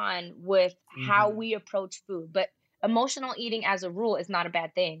going on with how we approach food, but emotional eating as a rule is not a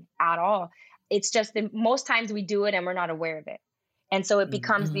bad thing at all. It's just that most times we do it and we're not aware of it. And so it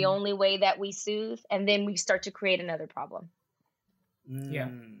becomes the only way that we soothe, and then we start to create another problem. Yeah.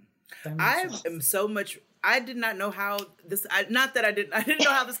 I am so much, I did not know how this, I didn't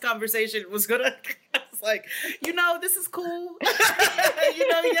know how this conversation was gonna, I was like, this is cool.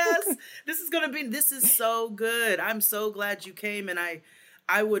 Yes, this is so good. I'm so glad you came, and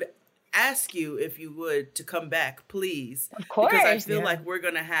I would ask you if you would to come back, please. Of course. Because I feel like we're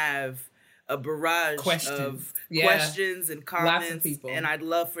going to have a barrage of questions and comments, and I'd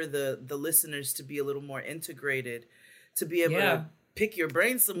love for the listeners to be a little more integrated, to be able to pick your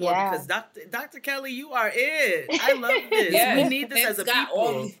brain some more, because Dr. Kelli, you are it. I love this. We need this as a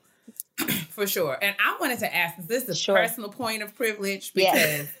people. For sure. And I wanted to ask, is this a personal point of privilege?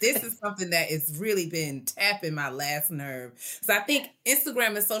 Because this is something that has really been tapping my last nerve. So I think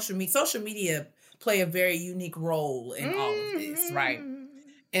Instagram and social media play a very unique role in all of this, right?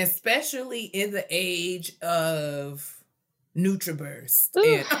 Especially in the age of NutriBurst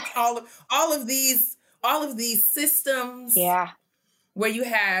and all of these systems. Yeah. Where you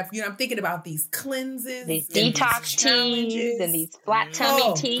have, I'm thinking about these cleanses, these detox teas, and these flat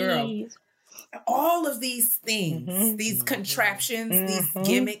tummy teas. Girl. All of these things, these contraptions, these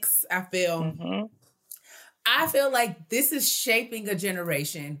gimmicks, I feel like this is shaping a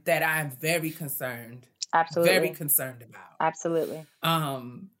generation that I'm very concerned. Absolutely. Very concerned about. Absolutely.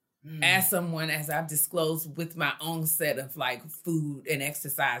 As someone, as I've disclosed with my own set of like food and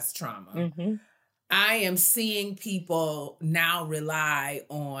exercise trauma, I am seeing people now rely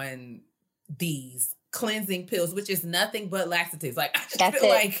on these cleansing pills, which is nothing but laxatives. Like, I just feel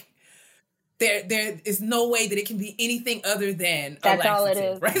like there is no way that it can be anything other than a laxative. All it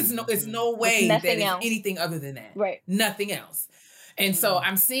is. Right? It's no way that it's anything other than that. Right. Nothing else. And so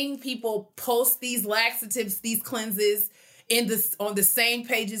I'm seeing people post these laxatives, these cleanses on the same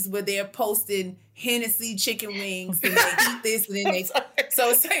pages where they're posting Hennessy chicken wings, and they eat this, and then so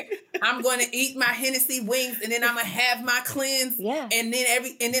it's like, I'm going to eat my Hennessy wings, and then I'm going to have my cleanse, and then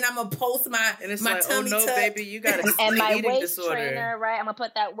I'm going to post my tummy tuck. Baby, you got and my eating waist disorder. trainer, right? I'm going to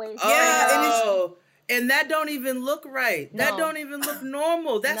put that waist trainer. And that don't even look right. No. That don't even look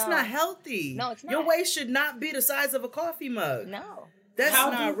normal. That's not healthy. No, it's not. Your waist should not be the size of a coffee mug. No. That's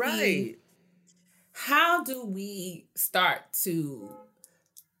not right. How do we start to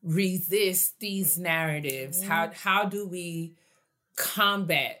resist these narratives? How do we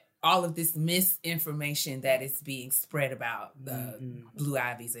combat all of this misinformation that is being spread about the Blue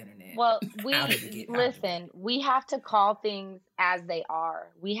Ivy's internet? Well, we have to call things as they are.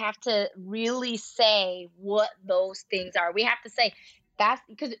 We have to really say what those things are. We have to say that's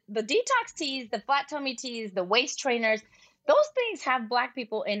because the detox teas, the flat tummy teas, the waist trainers, those things have Black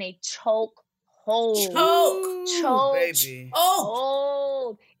people in a choke hold. Baby.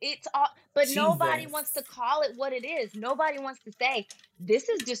 It's all, but nobody wants to call it what it is. Nobody wants to say this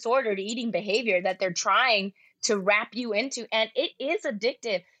is disordered eating behavior that they're trying to wrap you into, and it is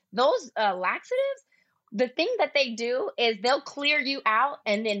addictive. Those laxatives, the thing that they do is they'll clear you out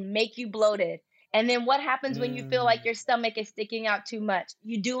and then make you bloated. And then what happens when you feel like your stomach is sticking out too much?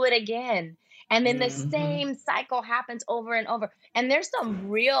 You do it again. And then the same cycle happens over and over. And there's some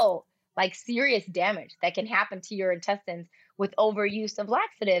real like serious damage that can happen to your intestines with overuse of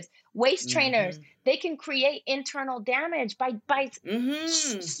laxatives. Waist trainers, they can create internal damage by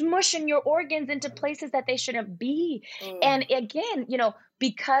smushing your organs into places that they shouldn't be. And again,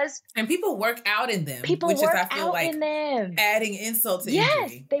 because people work out in them, in them, adding insult to injury.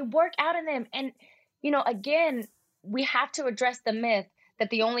 Yes, they work out in them. And again, we have to address the myth that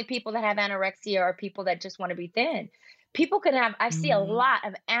the only people that have anorexia are people that just want to be thin. People can have, I see a lot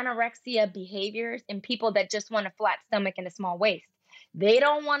of anorexia behaviors in people that just want a flat stomach and a small waist. They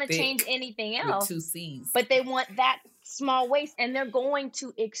don't want to change anything else, with 2 C's, but they want that small waist, and they're going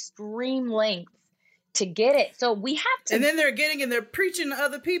to extreme lengths to get it. So we have to. And then they're preaching to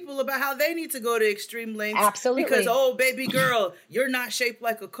other people about how they need to go to extreme lengths. Absolutely. Because, baby girl, you're not shaped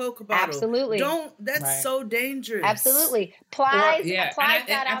like a Coke bottle. Absolutely. That's so dangerous. Absolutely. Plies got out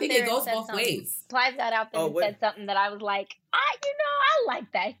there. I think it goes both ways. Plies got out there and said something that I was like, I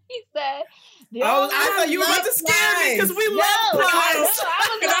like that. He said, I thought you were about to scare me because we love Plies.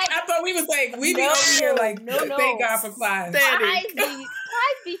 I thought we was like, we be over here like, thank God for Plies. Plies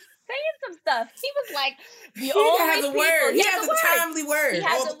be saying some stuff. He was like, he has a word. He has a timely word. He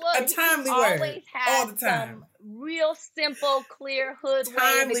has a timely word. Always has all the time. Real simple, clear hood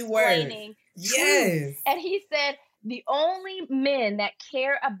way of explaining. Yes. And he said the only men that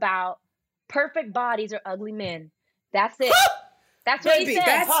care about perfect bodies are ugly men. That's it. That's what he said.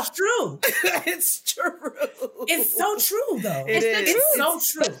 That's true. It's true. It's so true, though. It's so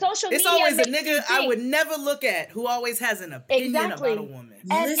true. But social media, it's always a nigga I would never look at who always has an opinion about a woman.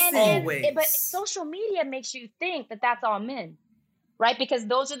 But social media makes you think that that's all men, right? Because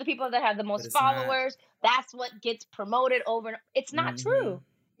those are the people that have the most followers. That's what gets promoted over and over. It's not true.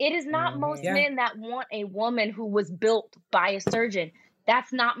 It is not most men that want a woman who was built by a surgeon.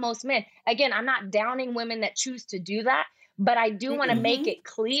 That's not most men. Again, I'm not downing women that choose to do that. But I do want to make it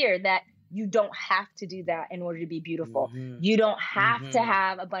clear that you don't have to do that in order to be beautiful. You don't have to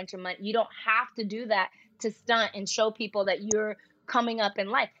have a bunch of money. You don't have to do that to stunt and show people that you're coming up in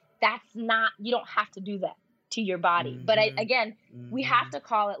life. You don't have to do that to your body. But we have to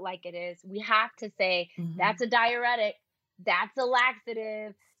call it like it is. We have to say, that's a diuretic. That's a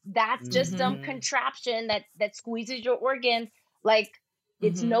laxative. That's just some contraption that squeezes your organs. Like,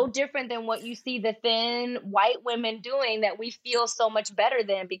 it's no different than what you see the thin white women doing that we feel so much better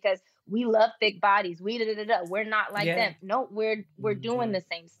than because we love thick bodies. We're not like them. No, we're doing the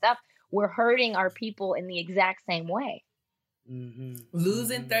same stuff. We're hurting our people in the exact same way.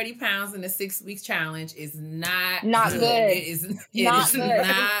 Losing 30 pounds in a 6-week challenge is not good. It is not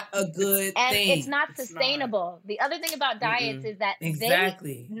a good thing. And it's not sustainable. The other thing about diets is that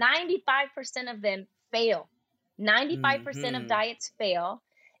 95% of them fail. 95% of diets fail.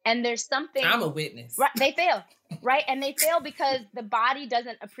 And there's something. I'm a witness. Right, they fail. Right. And they fail because the body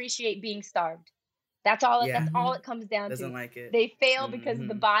doesn't appreciate being starved. That's all it comes down to. Doesn't like it. They fail because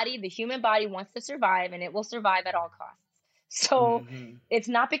the human body wants to survive, and it will survive at all costs. So it's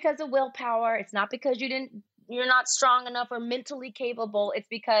not because of willpower. It's not because you're not strong enough or mentally capable. It's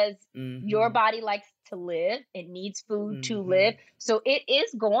because your body likes to live. It needs food to live. So it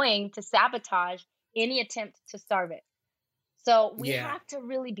is going to sabotage any attempt to starve it. So we have to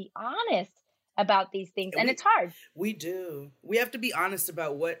really be honest about these things. And it's hard. We do. We have to be honest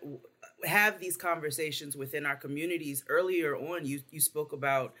about have these conversations within our communities. Earlier on, you spoke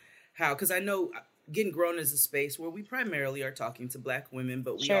about how, because I know Getting Grown is a space where we primarily are talking to Black women,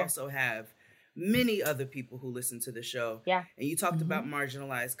 but we also have many other people who listen to the show. Yeah. And you talked about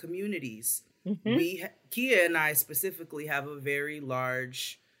marginalized communities. Kia and I specifically have a very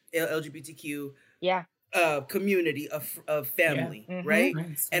large LGBTQ community of family, right?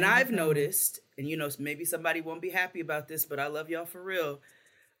 And I've noticed, and maybe somebody won't be happy about this, but I love y'all for real.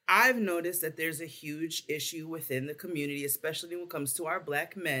 I've noticed that there's a huge issue within the community, especially when it comes to our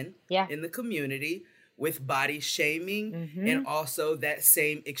Black men in the community, with body shaming and also that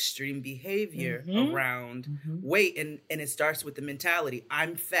same extreme behavior around weight. And it starts with the mentality,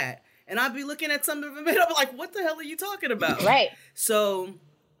 I'm fat. And I'll be looking at some of them and I'm like, what the hell are you talking about? Right. So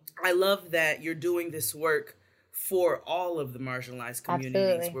I love that you're doing this work for all of the marginalized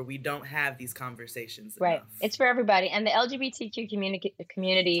communities where we don't have these conversations enough. It's for everybody. And the LGBTQ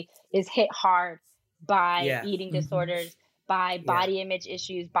community is hit hard by eating disorders, by body image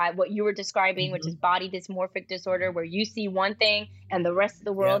issues, by what you were describing, which is body dysmorphic disorder, where you see one thing and the rest of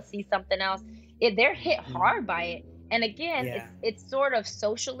the world sees something else. They're hit hard by it. And again, it's sort of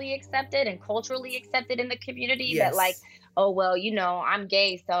socially accepted and culturally accepted in the community that like, oh, well, I'm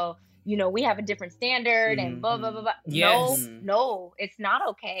gay, so, we have a different standard and blah, blah, blah, blah. No, it's not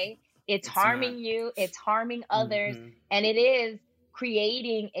okay. It's harming you. It's harming others. And it is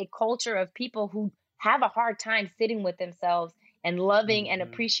creating a culture of people who have a hard time sitting with themselves and loving and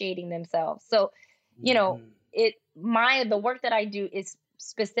appreciating themselves. So, you know, the work that I do is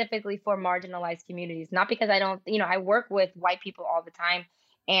specifically for marginalized communities, not because I don't, you know, I work with white people all the time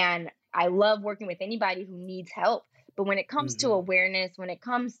and I love working with anybody who needs help. But when it comes to awareness, when it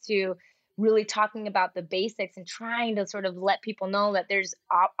comes to really talking about the basics and trying to sort of let people know that there's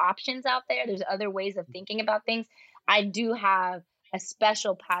options out there, there's other ways of thinking about things, I do have a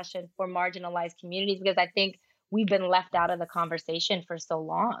special passion for marginalized communities because I think we've been left out of the conversation for so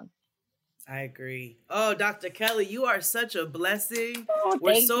long. I agree. Oh, Dr. Kelli, you are such a blessing. Oh,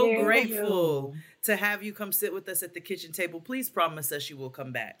 We're so grateful to have you come sit with us at the kitchen table. Please promise us you will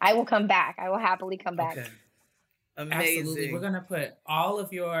come back. I will come back. I will happily come back. Okay. Amazing. Absolutely. We're going to put all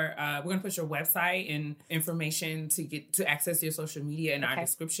of your, we're going to put your website and information to get to access your social media in our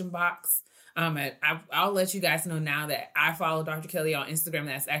description box. And I'll let you guys know now that I follow Dr. Kelli on Instagram.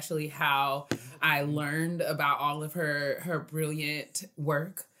 That's actually how I learned about all of her brilliant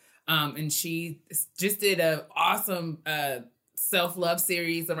work. And she just did an awesome self-love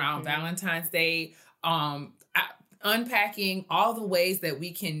series around Valentine's Day, unpacking all the ways that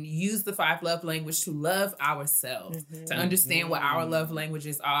we can use the 5 love language to love ourselves, to understand what our love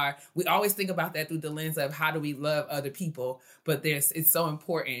languages are. We always think about that through the lens of how do we love other people, but it's so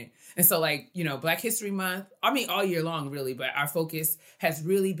important. And so, like, you know, Black History Month, I mean, all year long, really, but our focus has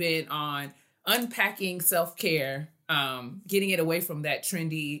really been on unpacking self-care, getting it away from that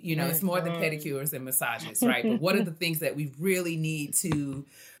trendy, you know, it's more than pedicures and massages, right? But what are the things that we really need to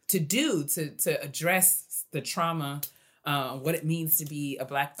do to address the trauma, what it means to be a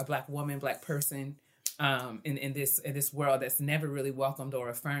black woman, Black person, in this world that's never really welcomed or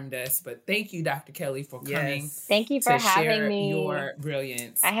affirmed us. But thank you, Dr. Kelli, for coming. Thank you for having me. Your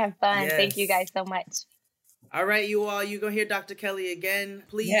brilliance. I have fun. Yes. Thank you guys so much. All right, you all, you gonna hear Dr. Kelli again.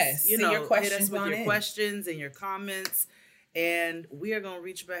 Please, hit us with your questions and your comments, and we are gonna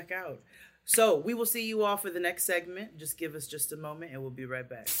reach back out. So we will see you all for the next segment. Just give us just a moment, and we'll be right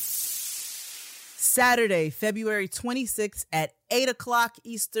back. Saturday, February 26th at 8 o'clock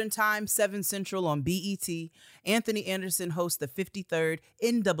Eastern Time, 7 Central on BET, Anthony Anderson hosts the 53rd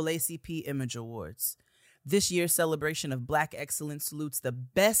NAACP Image Awards. This year's celebration of Black excellence salutes the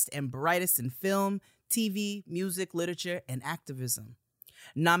best and brightest in film, TV, music, literature, and activism.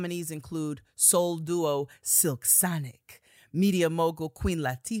 Nominees include soul duo Silk Sonic, media mogul Queen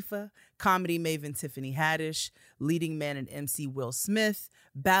Latifah, comedy maven Tiffany Haddish, leading man and MC Will Smith,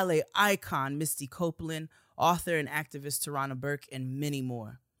 ballet icon Misty Copeland, author and activist Tarana Burke, and many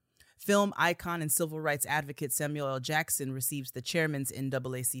more. Film icon and civil rights advocate Samuel L. Jackson receives the Chairman's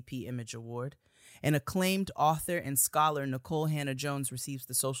NAACP Image Award. And acclaimed author and scholar Nicole Hannah-Jones receives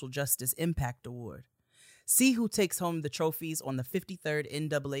the Social Justice Impact Award. See who takes home the trophies on the 53rd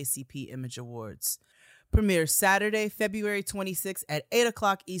NAACP Image Awards. Premieres Saturday, February 26th at 8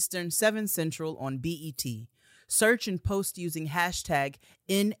 o'clock Eastern, 7 Central on BET. Search and post using hashtag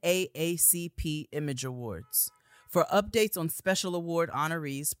NAACP Image Awards. For updates on special award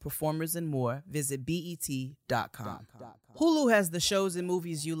honorees, performers, and more, visit BET.com. Hulu has the shows and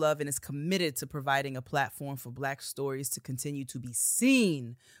movies you love and is committed to providing a platform for Black stories to continue to be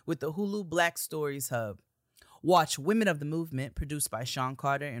seen with the Hulu Black Stories Hub. Watch Women of the Movement, produced by Sean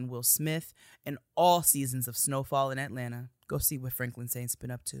Carter and Will Smith, and all seasons of Snowfall in Atlanta. Go see what Franklin Saint's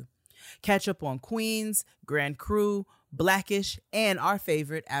been up to. Catch up on Queens, Grand Crew, Blackish, and our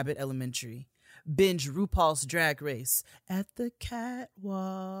favorite, Abbott Elementary. Binge RuPaul's Drag Race, At the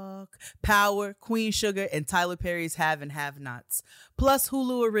Catwalk, Power, Queen Sugar, and Tyler Perry's Have and Have-Nots. Plus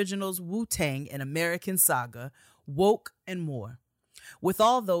Hulu Originals Wu-Tang and American Saga, Woke, and more. With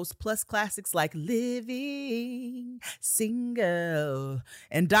all those, plus classics like Living Single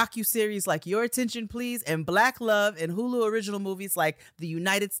and docuseries like Your Attention Please and Black Love, and Hulu original movies like The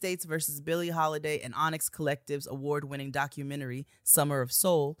United States versus Billie Holiday and Onyx Collective's award-winning documentary Summer of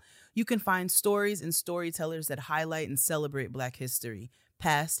Soul, you can find stories and storytellers that highlight and celebrate Black history,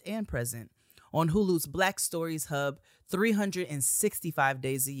 past and present, on Hulu's Black Stories Hub 365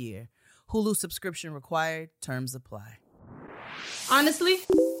 days a year. Hulu subscription required. Terms apply. Honestly?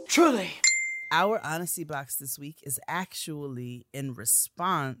 Truly. Our Honesty Box this week is actually in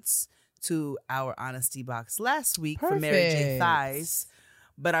response to our Honesty Box last week for Mary J. Thighs.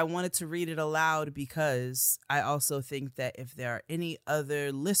 But I wanted to read it aloud because I also think that if there are any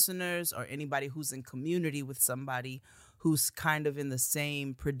other listeners or anybody who's in community with somebody who's kind of in the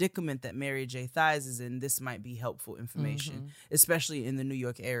same predicament that Mary J. Thighs is in, this might be helpful information, especially in the New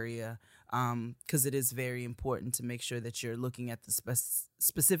York area. because it is very important to make sure that you're looking at the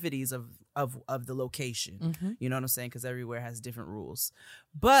specificities of the location. Mm-hmm. You know what I'm saying? Because everywhere has different rules.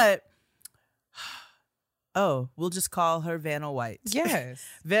 But we'll just call her Vanna White. Yes.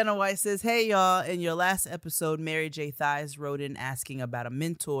 Vanna White says, "Hey, y'all. In your last episode, Mary J. Thies wrote in asking about a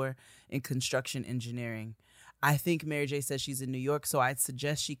mentor in construction engineering. I think Mary J. says she's in New York, so I'd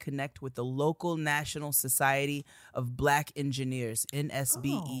suggest she connect with the local National Society of Black Engineers,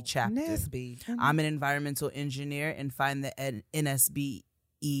 NSBE chapter. NSBE. I'm an environmental engineer and find the NSBE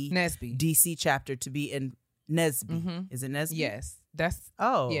DC chapter to be in NSBE. Mm-hmm. Is it NSBE? Yes. That's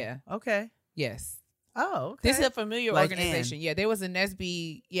yeah. Okay. Yes. Oh, okay. This is a familiar Like organization. Ann. Yeah, there was a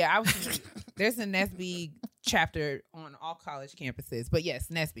NSBE. Yeah, there's a NSBE chapter on all college campuses. But yes,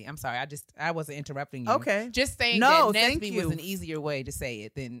 NSBE. I'm sorry. I wasn't interrupting you. Okay. Just saying No, that thank NSBE you. was an easier way to say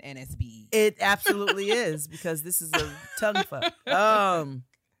it than NSBE. It absolutely is, because this is a tongue fuck.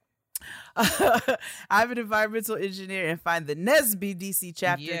 I'm an environmental engineer and find the NSBE DC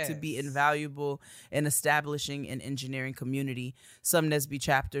chapter to be invaluable in establishing an engineering community. Some NSBE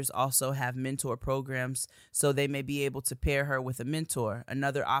chapters also have mentor programs, so they may be able to pair her with a mentor.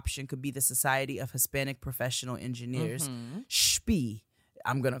 Another option could be the Society of Hispanic Professional Engineers, SHPE,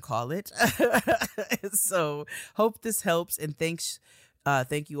 I'm going to call it. So hope this helps, and thank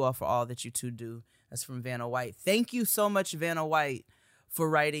you all for all that you two do. That's from Vanna White. Thank you so much, Vanna White, for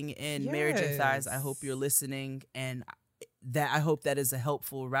writing in. Yes. Mary J. Thies, I hope you're listening, and I hope that is a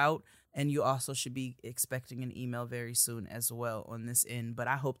helpful route. And you also should be expecting an email very soon as well on this end. But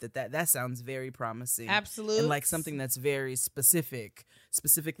I hope that sounds very promising. Absolutely. And like something that's very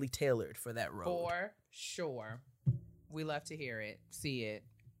specifically tailored for that road. For sure. We love to hear it, see it,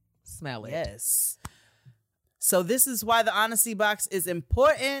 smell it. Yes. So this is why the honesty box is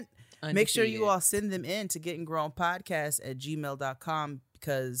important. Undefeated. Make sure you all send them in to gettinggrowmpodcast@gmail.com,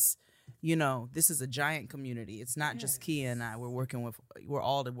 because, you know, this is a giant community. It's not just Kia and I. We're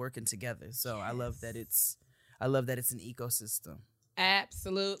all working together. So I love that it's an ecosystem.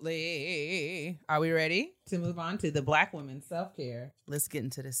 Absolutely. Are we ready to move on to the Black women's self-care? Let's get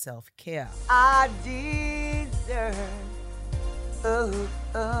into the self-care. I deserve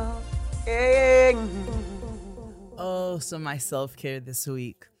So my self-care this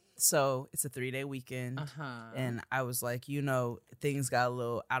week. So it's a 3-day weekend, and I was like, things got a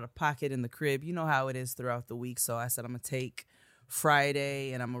little out of pocket in the crib. You know how it is throughout the week. So I said, I'm going to take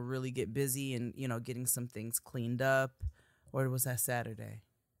Friday, and I'm going to really get busy and, getting some things cleaned up. Or was that Saturday?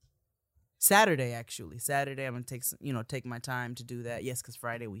 Saturday, actually. Saturday, I'm going to take my time to do that. Yes, because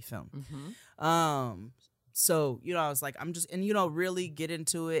Friday we filmed. So, I was like, I'm just, and, really get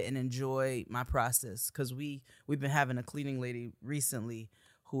into it and enjoy my process, because we've been having a cleaning lady recently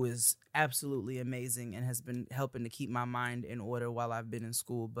who is absolutely amazing and has been helping to keep my mind in order while I've been in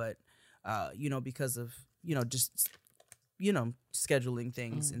school. But, because of, scheduling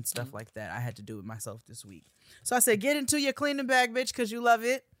things and stuff like that, I had to do it myself this week. So I said, get into your cleaning bag, bitch, because you love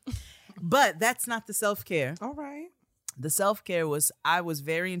it. But that's not the self-care. All right. The self-care was, I was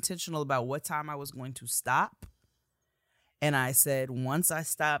very intentional about what time I was going to stop. And I said, once I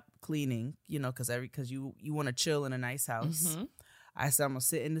stop cleaning, because you want to chill in a nice house. I said, I'm going to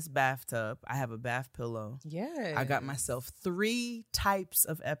sit in this bathtub. I have a bath pillow. Yeah. I got myself 3 types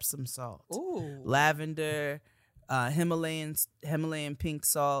of Epsom salt. Ooh. Lavender, Himalayan pink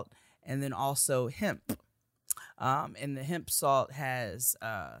salt, and then also hemp. And the hemp salt has,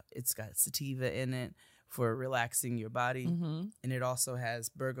 it's got sativa in it for relaxing your body. And it also has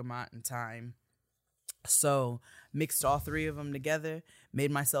bergamot and thyme. So mixed all 3 of them together,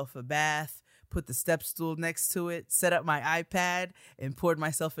 made myself a bath, put the step stool next to it, set up my iPad, and poured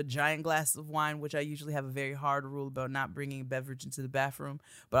myself a giant glass of wine, which I usually have a very hard rule about not bringing a beverage into the bathroom.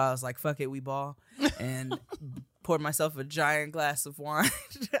 But I was like, fuck it, we ball. And poured myself a giant glass of wine.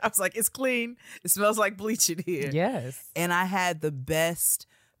 I was like, it's clean. It smells like bleach in here. Yes. And I had the best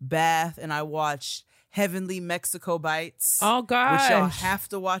bath, and I watched Heavenly Mexico Bites. Oh, gosh. Which y'all have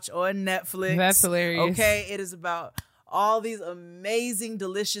to watch on Netflix. That's hilarious. Okay, it is about all these amazing,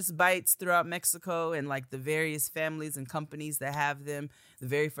 delicious bites throughout Mexico and like the various families and companies that have them. The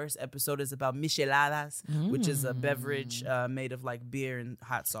very first episode is about micheladas, which is a beverage made of like beer and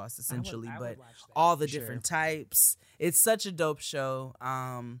hot sauce, essentially, but all the different types. It's such a dope show.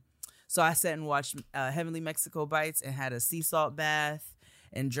 So I sat and watched Heavenly Mexico Bites and had a sea salt bath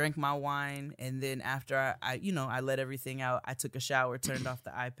and drank my wine. And then after I let everything out, I took a shower, turned off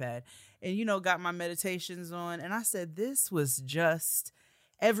the iPad, and, got my meditations on. And I said, this was just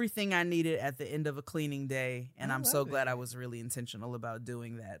everything I needed at the end of a cleaning day. And I'm so glad I was really intentional about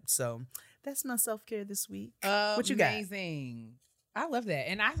doing that. So that's my self-care this week. Amazing. What you got? I love that.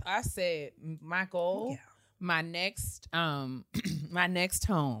 And I said my goal, my next my next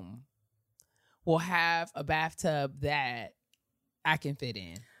home will have a bathtub that I can fit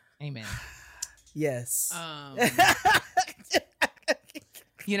in. Amen. Yes.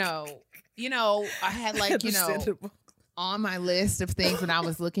 You know, I had like, on my list of things when I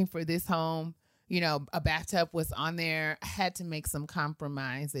was looking for this home, a bathtub was on there. I had to make some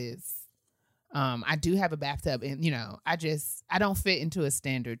compromises. I do have a bathtub and, I don't fit into a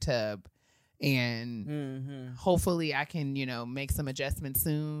standard tub, and hopefully I can, make some adjustments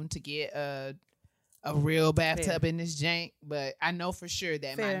soon to get a real bathtub in this jank. But I know for sure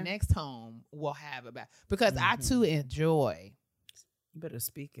that my next home will have a bath, because I too enjoy. You better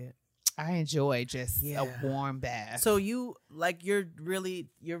speak it. I enjoy just a warm bath. So you're really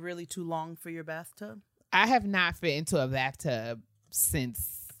too long for your bathtub? I have not fit into a bathtub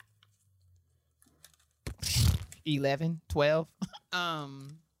since 11, 12.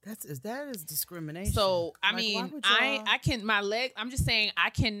 That is discrimination. So I mean, I can, my leg. I'm just saying I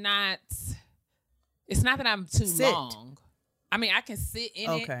cannot. It's not that I'm too long. I mean, I can sit in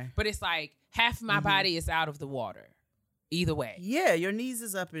it, but it's like half of my body is out of the water. Either way. Yeah, your knees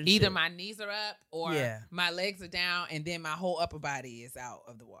is up and either my knees are up or my legs are down, and then my whole upper body is out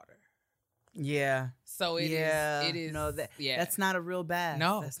of the water. Yeah. So it is. No, that's not a real bath.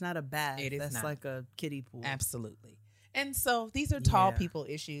 No. That's not a bath. It is That's not. like a kiddie pool. Absolutely. And so these are tall people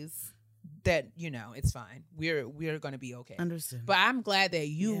issues that, it's fine. We're going to be okay. Understood. But I'm glad that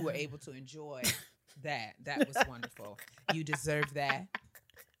you were able to enjoy that. That was wonderful. You deserve that.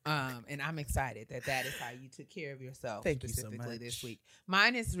 And I'm excited that is how you took care of yourself. Thank you specifically so much. This week.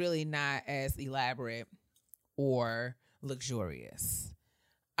 Mine is really not as elaborate or luxurious.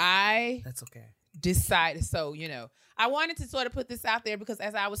 That's okay. Decided. So, I wanted to sort of put this out there because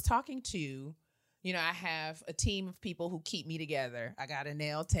as I was talking to, I have a team of people who keep me together. I got a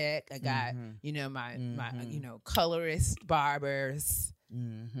nail tech. I got, my colorist, barbers,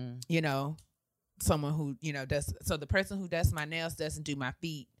 someone who, does. So the person who does my nails doesn't do my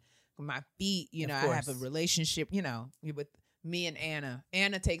feet. My feet, I have a relationship, with me and Anna.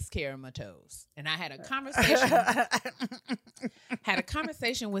 Anna takes care of my toes. And I had a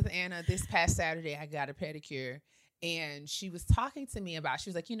conversation with Anna this past Saturday. I got a pedicure, and she was talking to me about,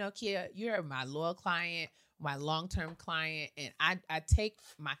 she was like, Kia, you're my loyal client, my long-term client. And I take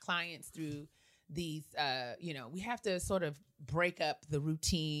my clients through these, we have to sort of break up the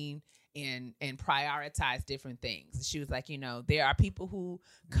routine and prioritize different things. She was like, there are people who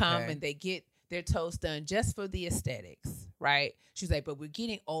come and they get their toes done just for the aesthetics, right? She's like, but we're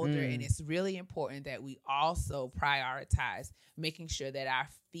getting older and it's really important that we also prioritize making sure that our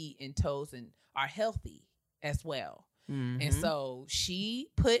feet and toes are healthy as well. And so she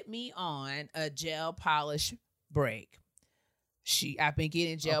put me on a gel polish break. I've been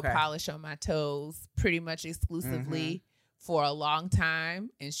getting gel polish on my toes pretty much exclusively for a long time.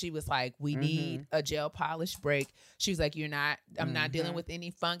 And she was like, we need a gel polish break. She was like, I'm not dealing with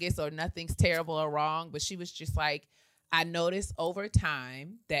any fungus or nothing's terrible or wrong. But she was just like, I noticed over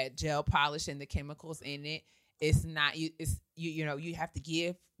time that gel polish and the chemicals in it, it's not, you have to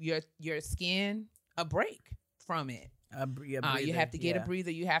give your skin a break from it. You have to get a breather.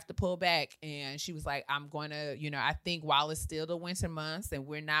 You have to pull back. And she was like, I'm going to, I think while it's still the winter months and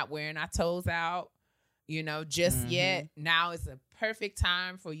we're not wearing our toes out, just yet, now is a perfect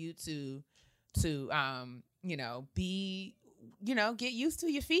time for you to be, get used to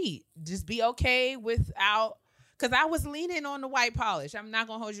your feet. Just be okay without, because I was leaning on the white polish. I'm not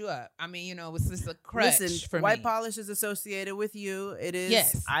going to hold you up. I mean, it was just a crutch for me. White polish is associated with you. It is.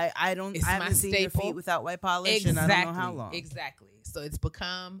 Yes. I haven't seen your feet without white polish, and I don't know how long. Exactly. So it's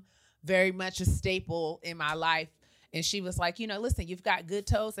become very much a staple in my life. And she was like, listen, you've got good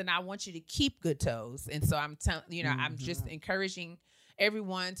toes and I want you to keep good toes. And so I'm telling, I'm just encouraging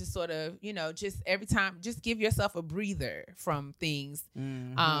everyone to sort of, just every time, just give yourself a breather from things.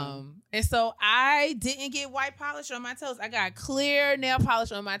 And so I didn't get white polish on my toes. I got clear nail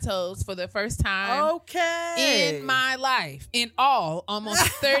polish on my toes for the first time in my life. In all, almost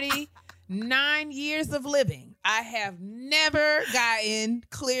 39 years of living, I have never gotten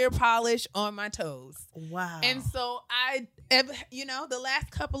clear polish on my toes. Wow. And so the last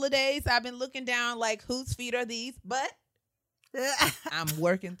couple of days I've been looking down like, whose feet are these? But I'm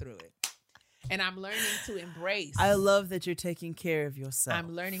working through it. And I'm learning to embrace. I love that you're taking care of yourself.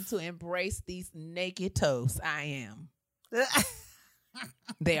 I'm learning to embrace these naked toes. I am.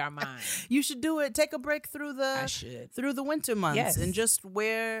 They are mine. You should do it. Take a break through the winter months and just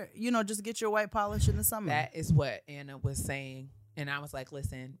wear, just get your white polish in the summer. That is what Anna was saying. And I was like,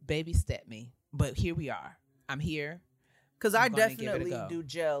 listen, baby step me. But here we are. I'm here. Because I definitely do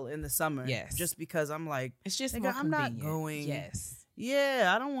gel in the summer. Yes. Just because I'm like, it's just nigga, more I'm not convenient. going. Yes.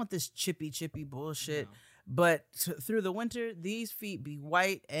 Yeah, I don't want this chippy bullshit. No. But through the winter, these feet be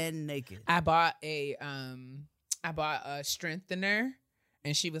white and naked. I bought a strengthener,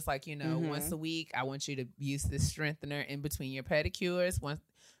 and she was like, once a week, I want you to use this strengthener in between your pedicures.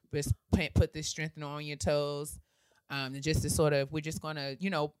 Just put this strengthener on your toes. And just to sort of, we're just gonna,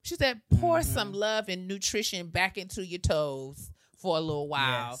 she said, pour some love and nutrition back into your toes for a little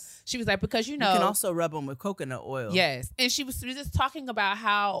while. Yes. She was like, because you can also rub them with coconut oil. Yes, and she was just talking about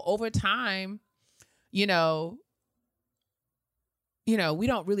how over time, we don't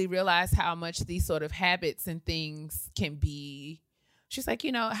really realize how much these sort of habits and things can be. She's like,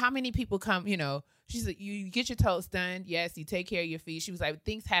 how many people come, she's like, you get your toes done. Yes, you take care of your feet. She was like,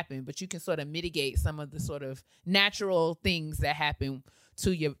 things happen, but you can sort of mitigate some of the sort of natural things that happen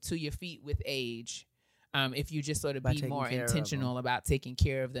to your feet with age. If you just sort of be more intentional about taking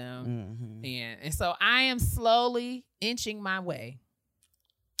care of them. Mm-hmm. And so I am slowly inching my way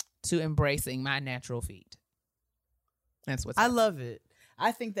to embracing my natural feet. That's what's happening. I love it.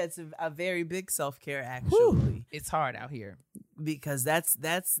 I think that's a very big self-care, actually. Whew. It's hard out here. Because that's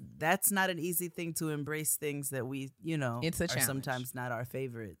not an easy thing to embrace things that we, it's a challenge. Are sometimes not our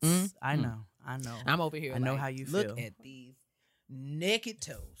favorites. Mm-hmm. I know. I'm over here. I know how you feel. Look at these naked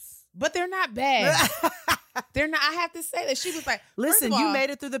toes. But they're not bad. They're not. I have to say that. She was like, listen, you made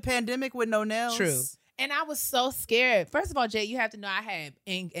it through the pandemic with no nails. True. And I was so scared. First of all, Jay, you have to know I had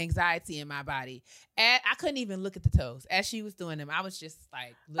anxiety in my body. I couldn't even look at the toes. As she was doing them, I was just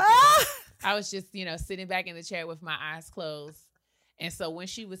like, I was just, sitting back in the chair with my eyes closed. And so when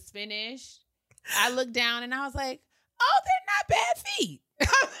she was finished, I looked down and I was like, oh, they're not bad feet.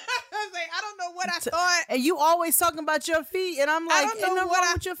 I was like, I don't know what I thought. And you always talking about your feet. And I'm like, I don't know what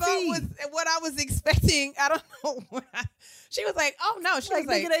I thought was what I was expecting. I don't know she was like, oh no. She was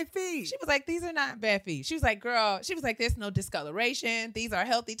like, look at their feet. She was like, these are not bad feet. She was like, girl, there's no discoloration. These are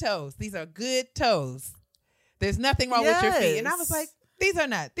healthy toes. These are good toes. There's nothing wrong with your feet. And I was like, these are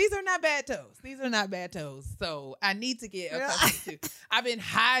not bad toes. These are not bad toes. So I need to get accustomed to. I've been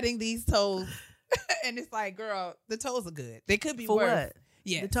hiding these toes. And it's like, girl, the toes are good. They could be For worse. What?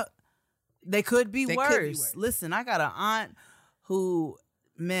 Yeah. They could be worse. Listen, I got an aunt who,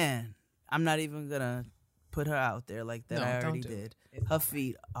 man, I'm not even going to put her out there like that. I already did. Her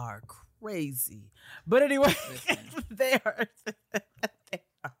feet are crazy. But anyway, they are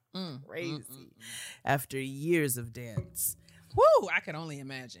crazy after years of dance. Woo, I can only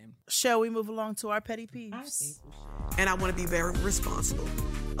imagine. Shall we move along to our petty peeves? And I want to be very responsible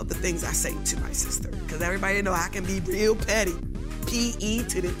of the things I say to my sister. Because everybody know I can be real petty. P-E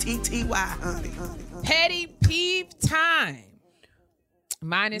to the T-T-Y, honey. Petty peeve time.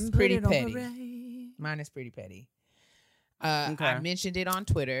 Mine is pretty petty. Okay. I mentioned it on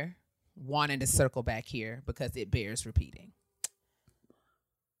Twitter. Wanted to circle back here because it bears repeating.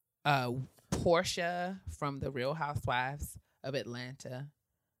 Portia from The Real Housewives of Atlanta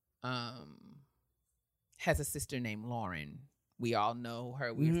has a sister named Lauren. We all know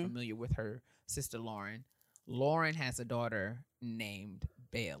her. We're familiar with her sister Lauren. Lauren has a daughter named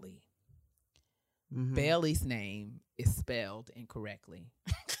Bailey. Mm-hmm. Bailey's name is spelled incorrectly.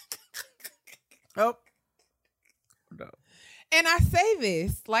 Oh. No. And I say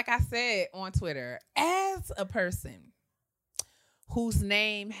this, like I said on Twitter, as a person whose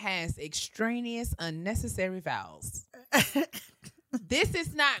name has extraneous, unnecessary vowels. This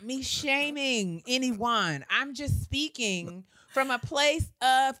is not me shaming anyone. I'm just speaking from a place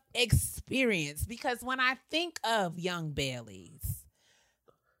of experience. Because when I think of young Bailey's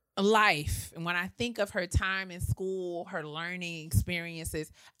life, and when I think of her time in school, her learning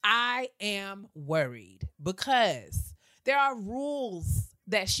experiences, I am worried because there are rules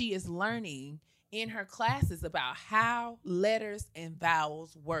that she is learning in her classes about how letters and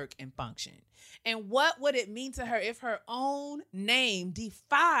vowels work and function. And what would it mean to her if her own name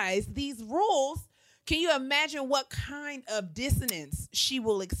defies these rules? Can you imagine what kind of dissonance she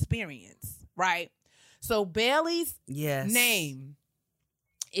will experience, right? So Bailey's name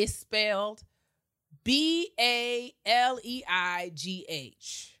is spelled Baeligh.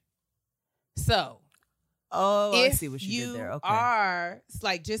 So, I see what you did there. Okay.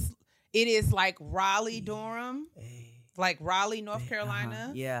 It is like Raleigh, Durham, like Raleigh, North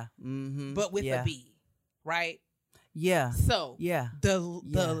Carolina. Yeah. Mm-hmm. But with a B, right? Yeah. So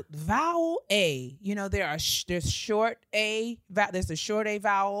the vowel A, there's short A, there's a short A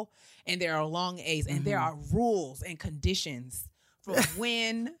vowel, and there are long A's, and there are rules and conditions for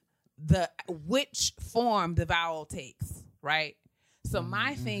which form the vowel takes, right? So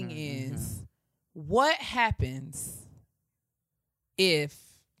my thing is, what happens if,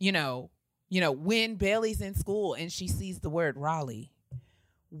 when Bailey's in school and she sees the word Raleigh,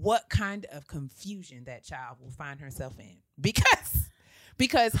 what kind of confusion that child will find herself in.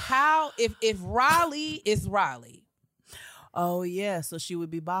 Because how, if Raleigh is Raleigh. Oh, yeah. So she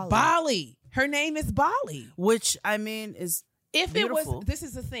would be Bali. Bali. Her name is Bali. Which, I mean, is if beautiful. It was, this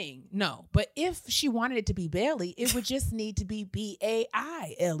is the thing. No. But if she wanted it to be Bailey, it would just need to be Baileigh,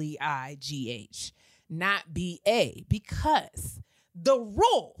 not B-A. Because the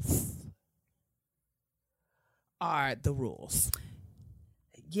rules are the rules.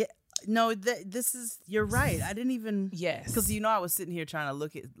 Yeah. No, this is, you're right. I didn't even. Yes. Because, I was sitting here trying to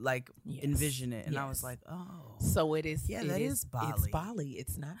look at, envision it. And I was like, oh. So it is. Yeah, that is Bali. It's Bali.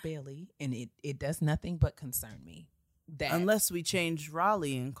 It's not Bailey. And it does nothing but concern me. That, unless we change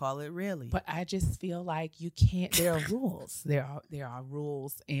Raleigh and call it Raleigh. But I just feel like you can't. There are rules. There are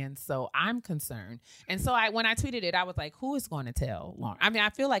rules, and so I'm concerned. And so when I tweeted it, I was like, "Who is going to tell Lauren?" I mean, I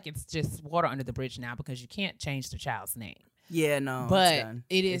feel like it's just water under the bridge now because you can't change the child's name. Yeah, no, but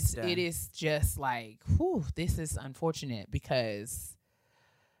it's done. It is just like, whew, this is unfortunate because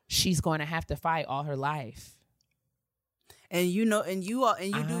she's going to have to fight all her life. And you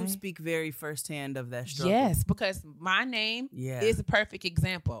do speak very firsthand of that struggle. Yes, because my name is a perfect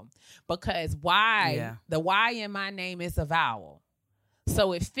example. Because the Y in my name is a vowel.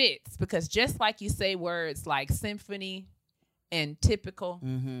 So it fits because just like you say words like symphony and typical,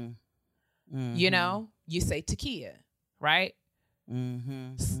 you say Takia, right?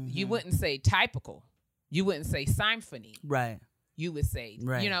 You wouldn't say typical. You wouldn't say symphony. Right. You would say,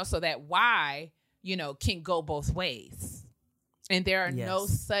 so that Y, can go both ways. And there are no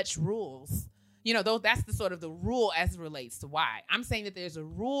such rules. That's the sort of the rule as it relates to Y. I'm saying that there's a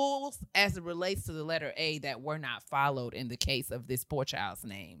rules as it relates to the letter A that were not followed in the case of this poor child's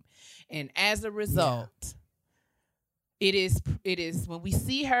name. And as a result, it is when we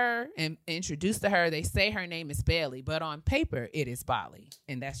see her and introduced to her, they say her name is Bailey, but on paper it is Bali.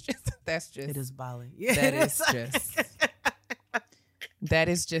 And that's just it is Bali. Yeah. That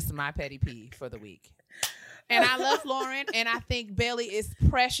is just my petty peeve for the week. And I love Lauren, and I think Bailey is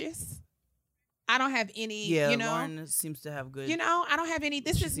precious. I don't have any, Lauren seems to have good. I don't have any.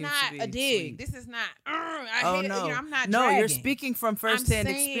 This is not a dig. Sweet. This is not. I hate no, it. I'm not. No, dragging. You're speaking from firsthand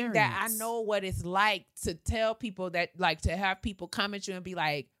experience. That I know what it's like to tell people that, like, to have people come at you and be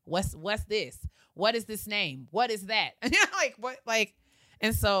like, "What's this? What is this name? What is that?"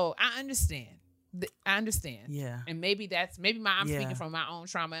 And so I understand. Yeah. And maybe I'm speaking from my own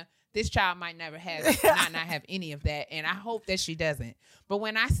trauma. This child might never have not have any of that, and I hope that she doesn't. But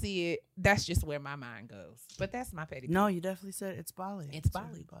when I see it, that's just where my mind goes. But that's my petty. No, you definitely said it's Bali. It's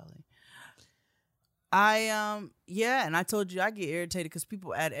Bali. And I told you I get irritated because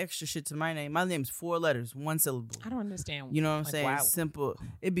people add extra shit to my name. My name's 4 letters, 1 syllable. I don't understand. You know what I'm saying? Wow. Simple.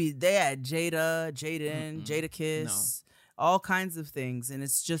 They add Jada, Jaden, Jada Kiss, all kinds of things, and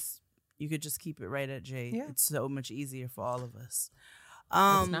it's just you could just keep it right at J. Yeah. It's so much easier for all of us.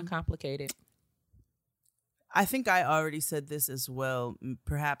 It's not complicated. I think I already said this as well,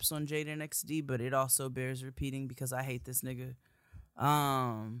 perhaps on Jaden XD, but it also bears repeating because I hate this nigga.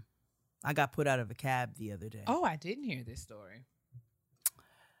 I got put out of a cab the other day. Oh, I didn't hear this story.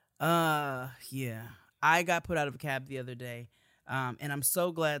 Yeah. I got put out of a cab the other day. And I'm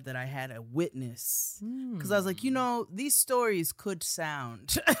so glad that I had a witness. Because I was like, these stories could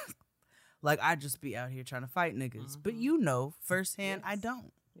sound like I'd just be out here trying to fight niggas. But firsthand, I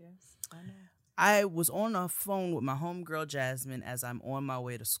don't. Yes, I know. I was on a phone with my homegirl Jasmine as I'm on my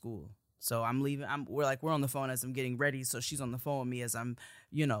way to school. So I'm leaving. We're on the phone as I'm getting ready. So she's on the phone with me as I'm,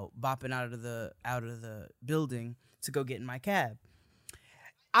 bopping out of the building to go get in my cab.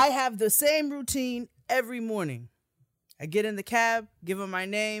 I have the same routine every morning. I get in the cab, give them my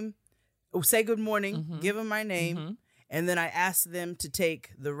name, say good morning, give them my name, and then I ask them to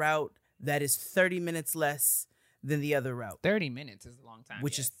take the route that is 30 minutes less than the other route. 30 minutes is a long time.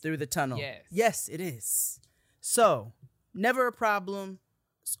 Which is through the tunnel. Yes. Yes, it is. So, never a problem.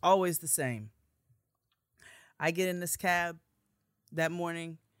 It's always the same. I get in this cab that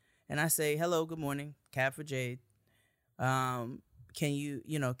morning and I say, hello, good morning, cab for Jade. Can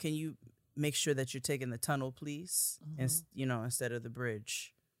you make sure that you're taking the tunnel, please? Instead of the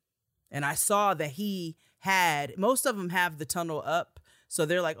bridge. And I saw that most of them have the tunnel up. So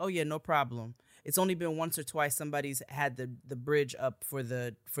they're like, oh yeah, no problem. It's only been once or twice somebody's had the bridge up for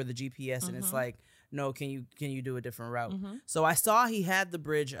the GPS, and it's like, no, can you do a different route? So I saw he had the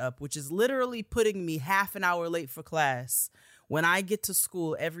bridge up, which is literally putting me half an hour late for class when I get to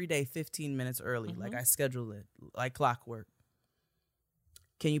school every day 15 minutes early, like I schedule it, like clockwork.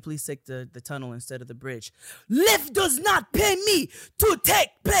 can you please take the tunnel instead of the bridge? Lyft does not pay me to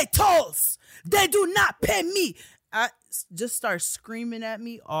pay tolls. They do not pay me. I just start screaming at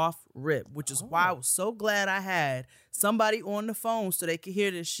me off rip, which is why I was so glad I had somebody on the phone so they could hear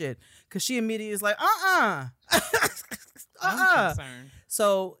this shit. Because she immediately is like, I'm concerned.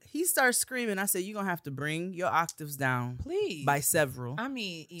 So he starts screaming. I said, you're going to have to bring your octaves down. Please. By several. I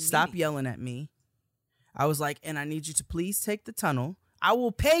mean, stop yelling at me. I was like, and I need you to please take the tunnel. I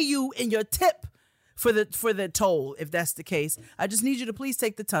will pay you in your tip for the toll, if that's the case. I just need you to please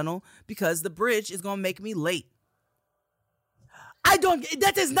take the tunnel because the bridge is going to make me late.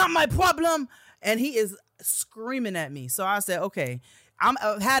 That is not my problem. And he is screaming at me. So I said, okay,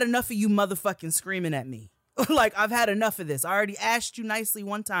 I've had enough of you motherfucking screaming at me. Like, I've had enough of this. I already asked you nicely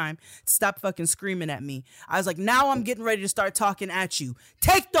one time to stop fucking screaming at me. I was like, now I'm getting ready to start talking at you.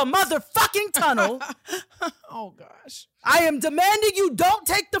 Take the motherfucking tunnel. Oh, gosh. I am demanding you don't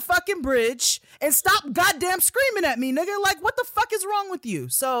take the fucking bridge and stop goddamn screaming at me, nigga. Like, what the fuck is wrong with you?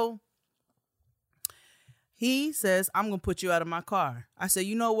 So he says, I'm going to put you out of my car. I said,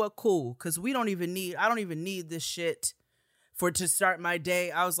 you know what? Cool. Because I don't even need this shit to start my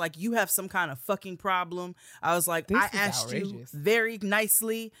day. I was like, you have some kind of fucking problem. I was like, I asked you very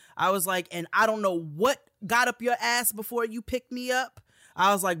nicely. I was like, and I don't know what got up your ass before you picked me up.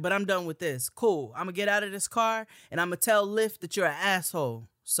 I was like, but I'm done with this. Cool. I'm going to get out of this car and I'm going to tell Lyft that you're an asshole.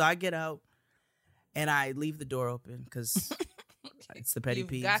 So I get out and I leave the door open because it's the petty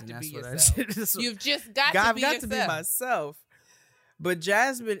peeves. Got to be yourself. You've just got to be yourself. I've got to be myself. But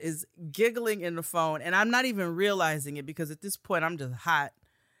Jasmine is giggling in the phone, and I'm not even realizing it because at this point I'm just hot.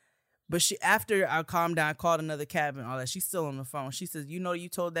 But after I calmed down, I called another cab and all that. She's still on the phone. She says, you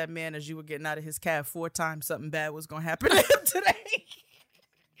told that man as you were getting out of his cab 4 times something bad was going to happen to him today.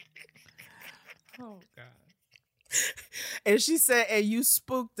 Oh, God. And she said, and you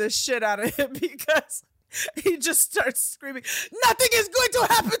spooked the shit out of him because he just starts screaming, nothing is going to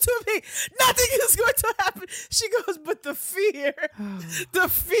happen to me. Nothing is going to happen. She goes, but the fear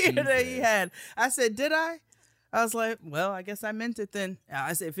that he had. I said, did I? I was like, well, I guess I meant it then.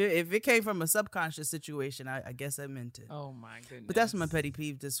 I said, if it came from a subconscious situation, I guess I meant it. Oh, my goodness. But that's my petty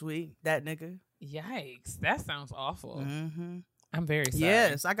peeve this week. That nigga. Yikes. That sounds awful. Mm-hmm. I'm very sorry.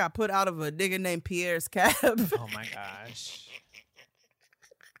 Yes, I got put out of a nigga named Pierre's cab. Oh, my gosh.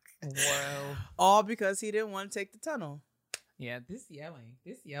 Wow. All because he didn't want to take the tunnel. Yeah, this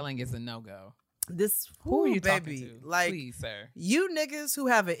yelling is a no-go. Who are you talking to? Like, please, sir. You niggas who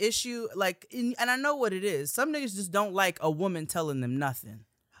have an issue, like, and I know what it is. Some niggas just don't like a woman telling them nothing.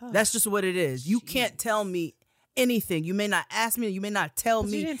 That's just what it is. You can't tell me anything. You may not ask me. You may not tell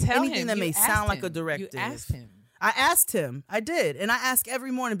me anything that may sound like a directive. You asked him. I asked him. I did. And I ask every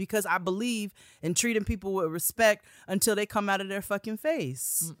morning because I believe in treating people with respect until they come out of their fucking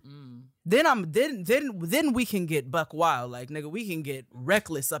face. Mm-mm. Then we can get buck wild. Like, nigga, we can get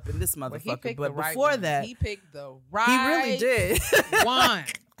reckless up in this motherfucker. But before that, he picked the right He really did. one.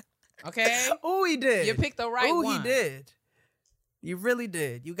 Okay? Oh, he did. You picked the right one. Oh, he did. You really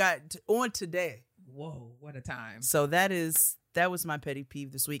did. You got on today. Whoa, what a time. So that was my petty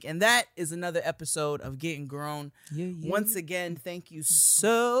peeve this week. And that is another episode of Getting Grown. Yeah. Once again, thank you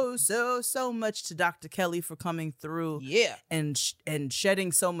so much to Dr. Kelli for coming through. Yeah. And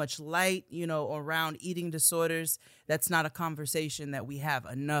shedding so much light, around eating disorders. That's not a conversation that we have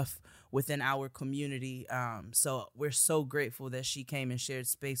enough within our community. So we're so grateful that she came and shared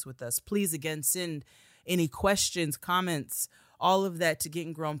space with us. Please, again, send any questions, comments, all of that to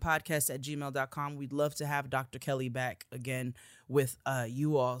gettinggrownpodcast@gmail.com. We'd love to have Dr. Kelli back again with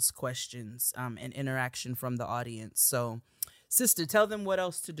you all's questions and interaction from the audience. So, sister, tell them what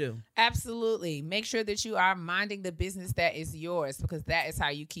else to do. Absolutely. Make sure that you are minding the business that is yours, because that is how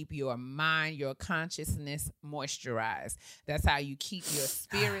you keep your mind, your consciousness moisturized. That's how you keep your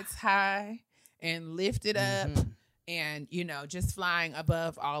spirits high and lifted up. And, just flying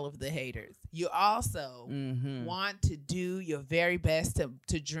above all of the haters. You also want to do your very best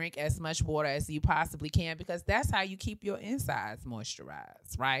to drink as much water as you possibly can, because that's how you keep your insides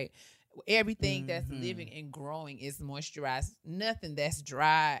moisturized, right? Everything that's living and growing is moisturized. Nothing that's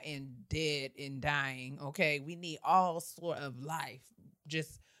dry and dead and dying, okay? We need all sort of life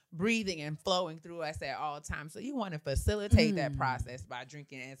just breathing and flowing through us at all times. So you want to facilitate that process by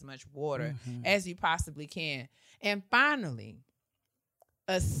drinking as much water as you possibly can. And finally,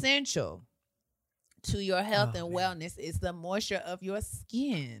 essential to your health and wellness is the moisture of your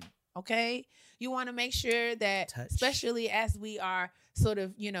skin. Okay? You want to make sure that, especially as we are sort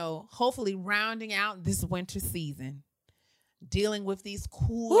of, hopefully rounding out this winter season, dealing with these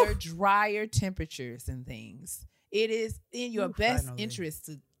cooler, drier temperatures and things, It is in your best interest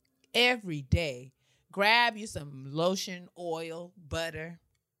to every day grab you some lotion, oil, butter,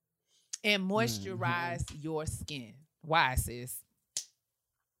 and moisturize your skin. Why, sis?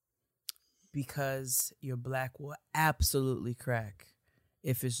 Because your black will absolutely crack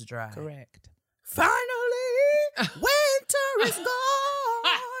if it's dry. Correct. Finally, winter is gone.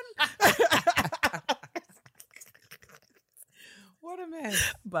 What a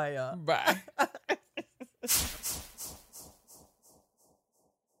mess. Bye, y'all. Bye.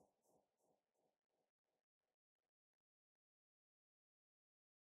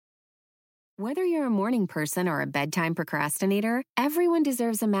 Whether you're a morning person or a bedtime procrastinator, everyone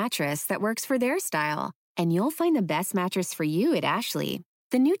deserves a mattress that works for their style. And you'll find the best mattress for you at Ashley.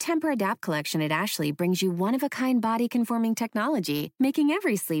 The new Temper-Adapt collection at Ashley brings you one-of-a-kind body-conforming technology, making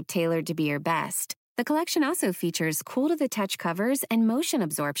every sleep tailored to be your best. The collection also features cool-to-the-touch covers and motion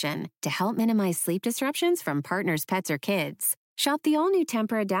absorption to help minimize sleep disruptions from partners, pets, or kids. Shop the all-new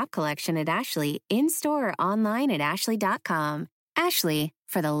Temper-Adapt collection at Ashley in-store or online at ashley.com. Ashley,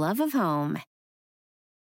 for the love of home.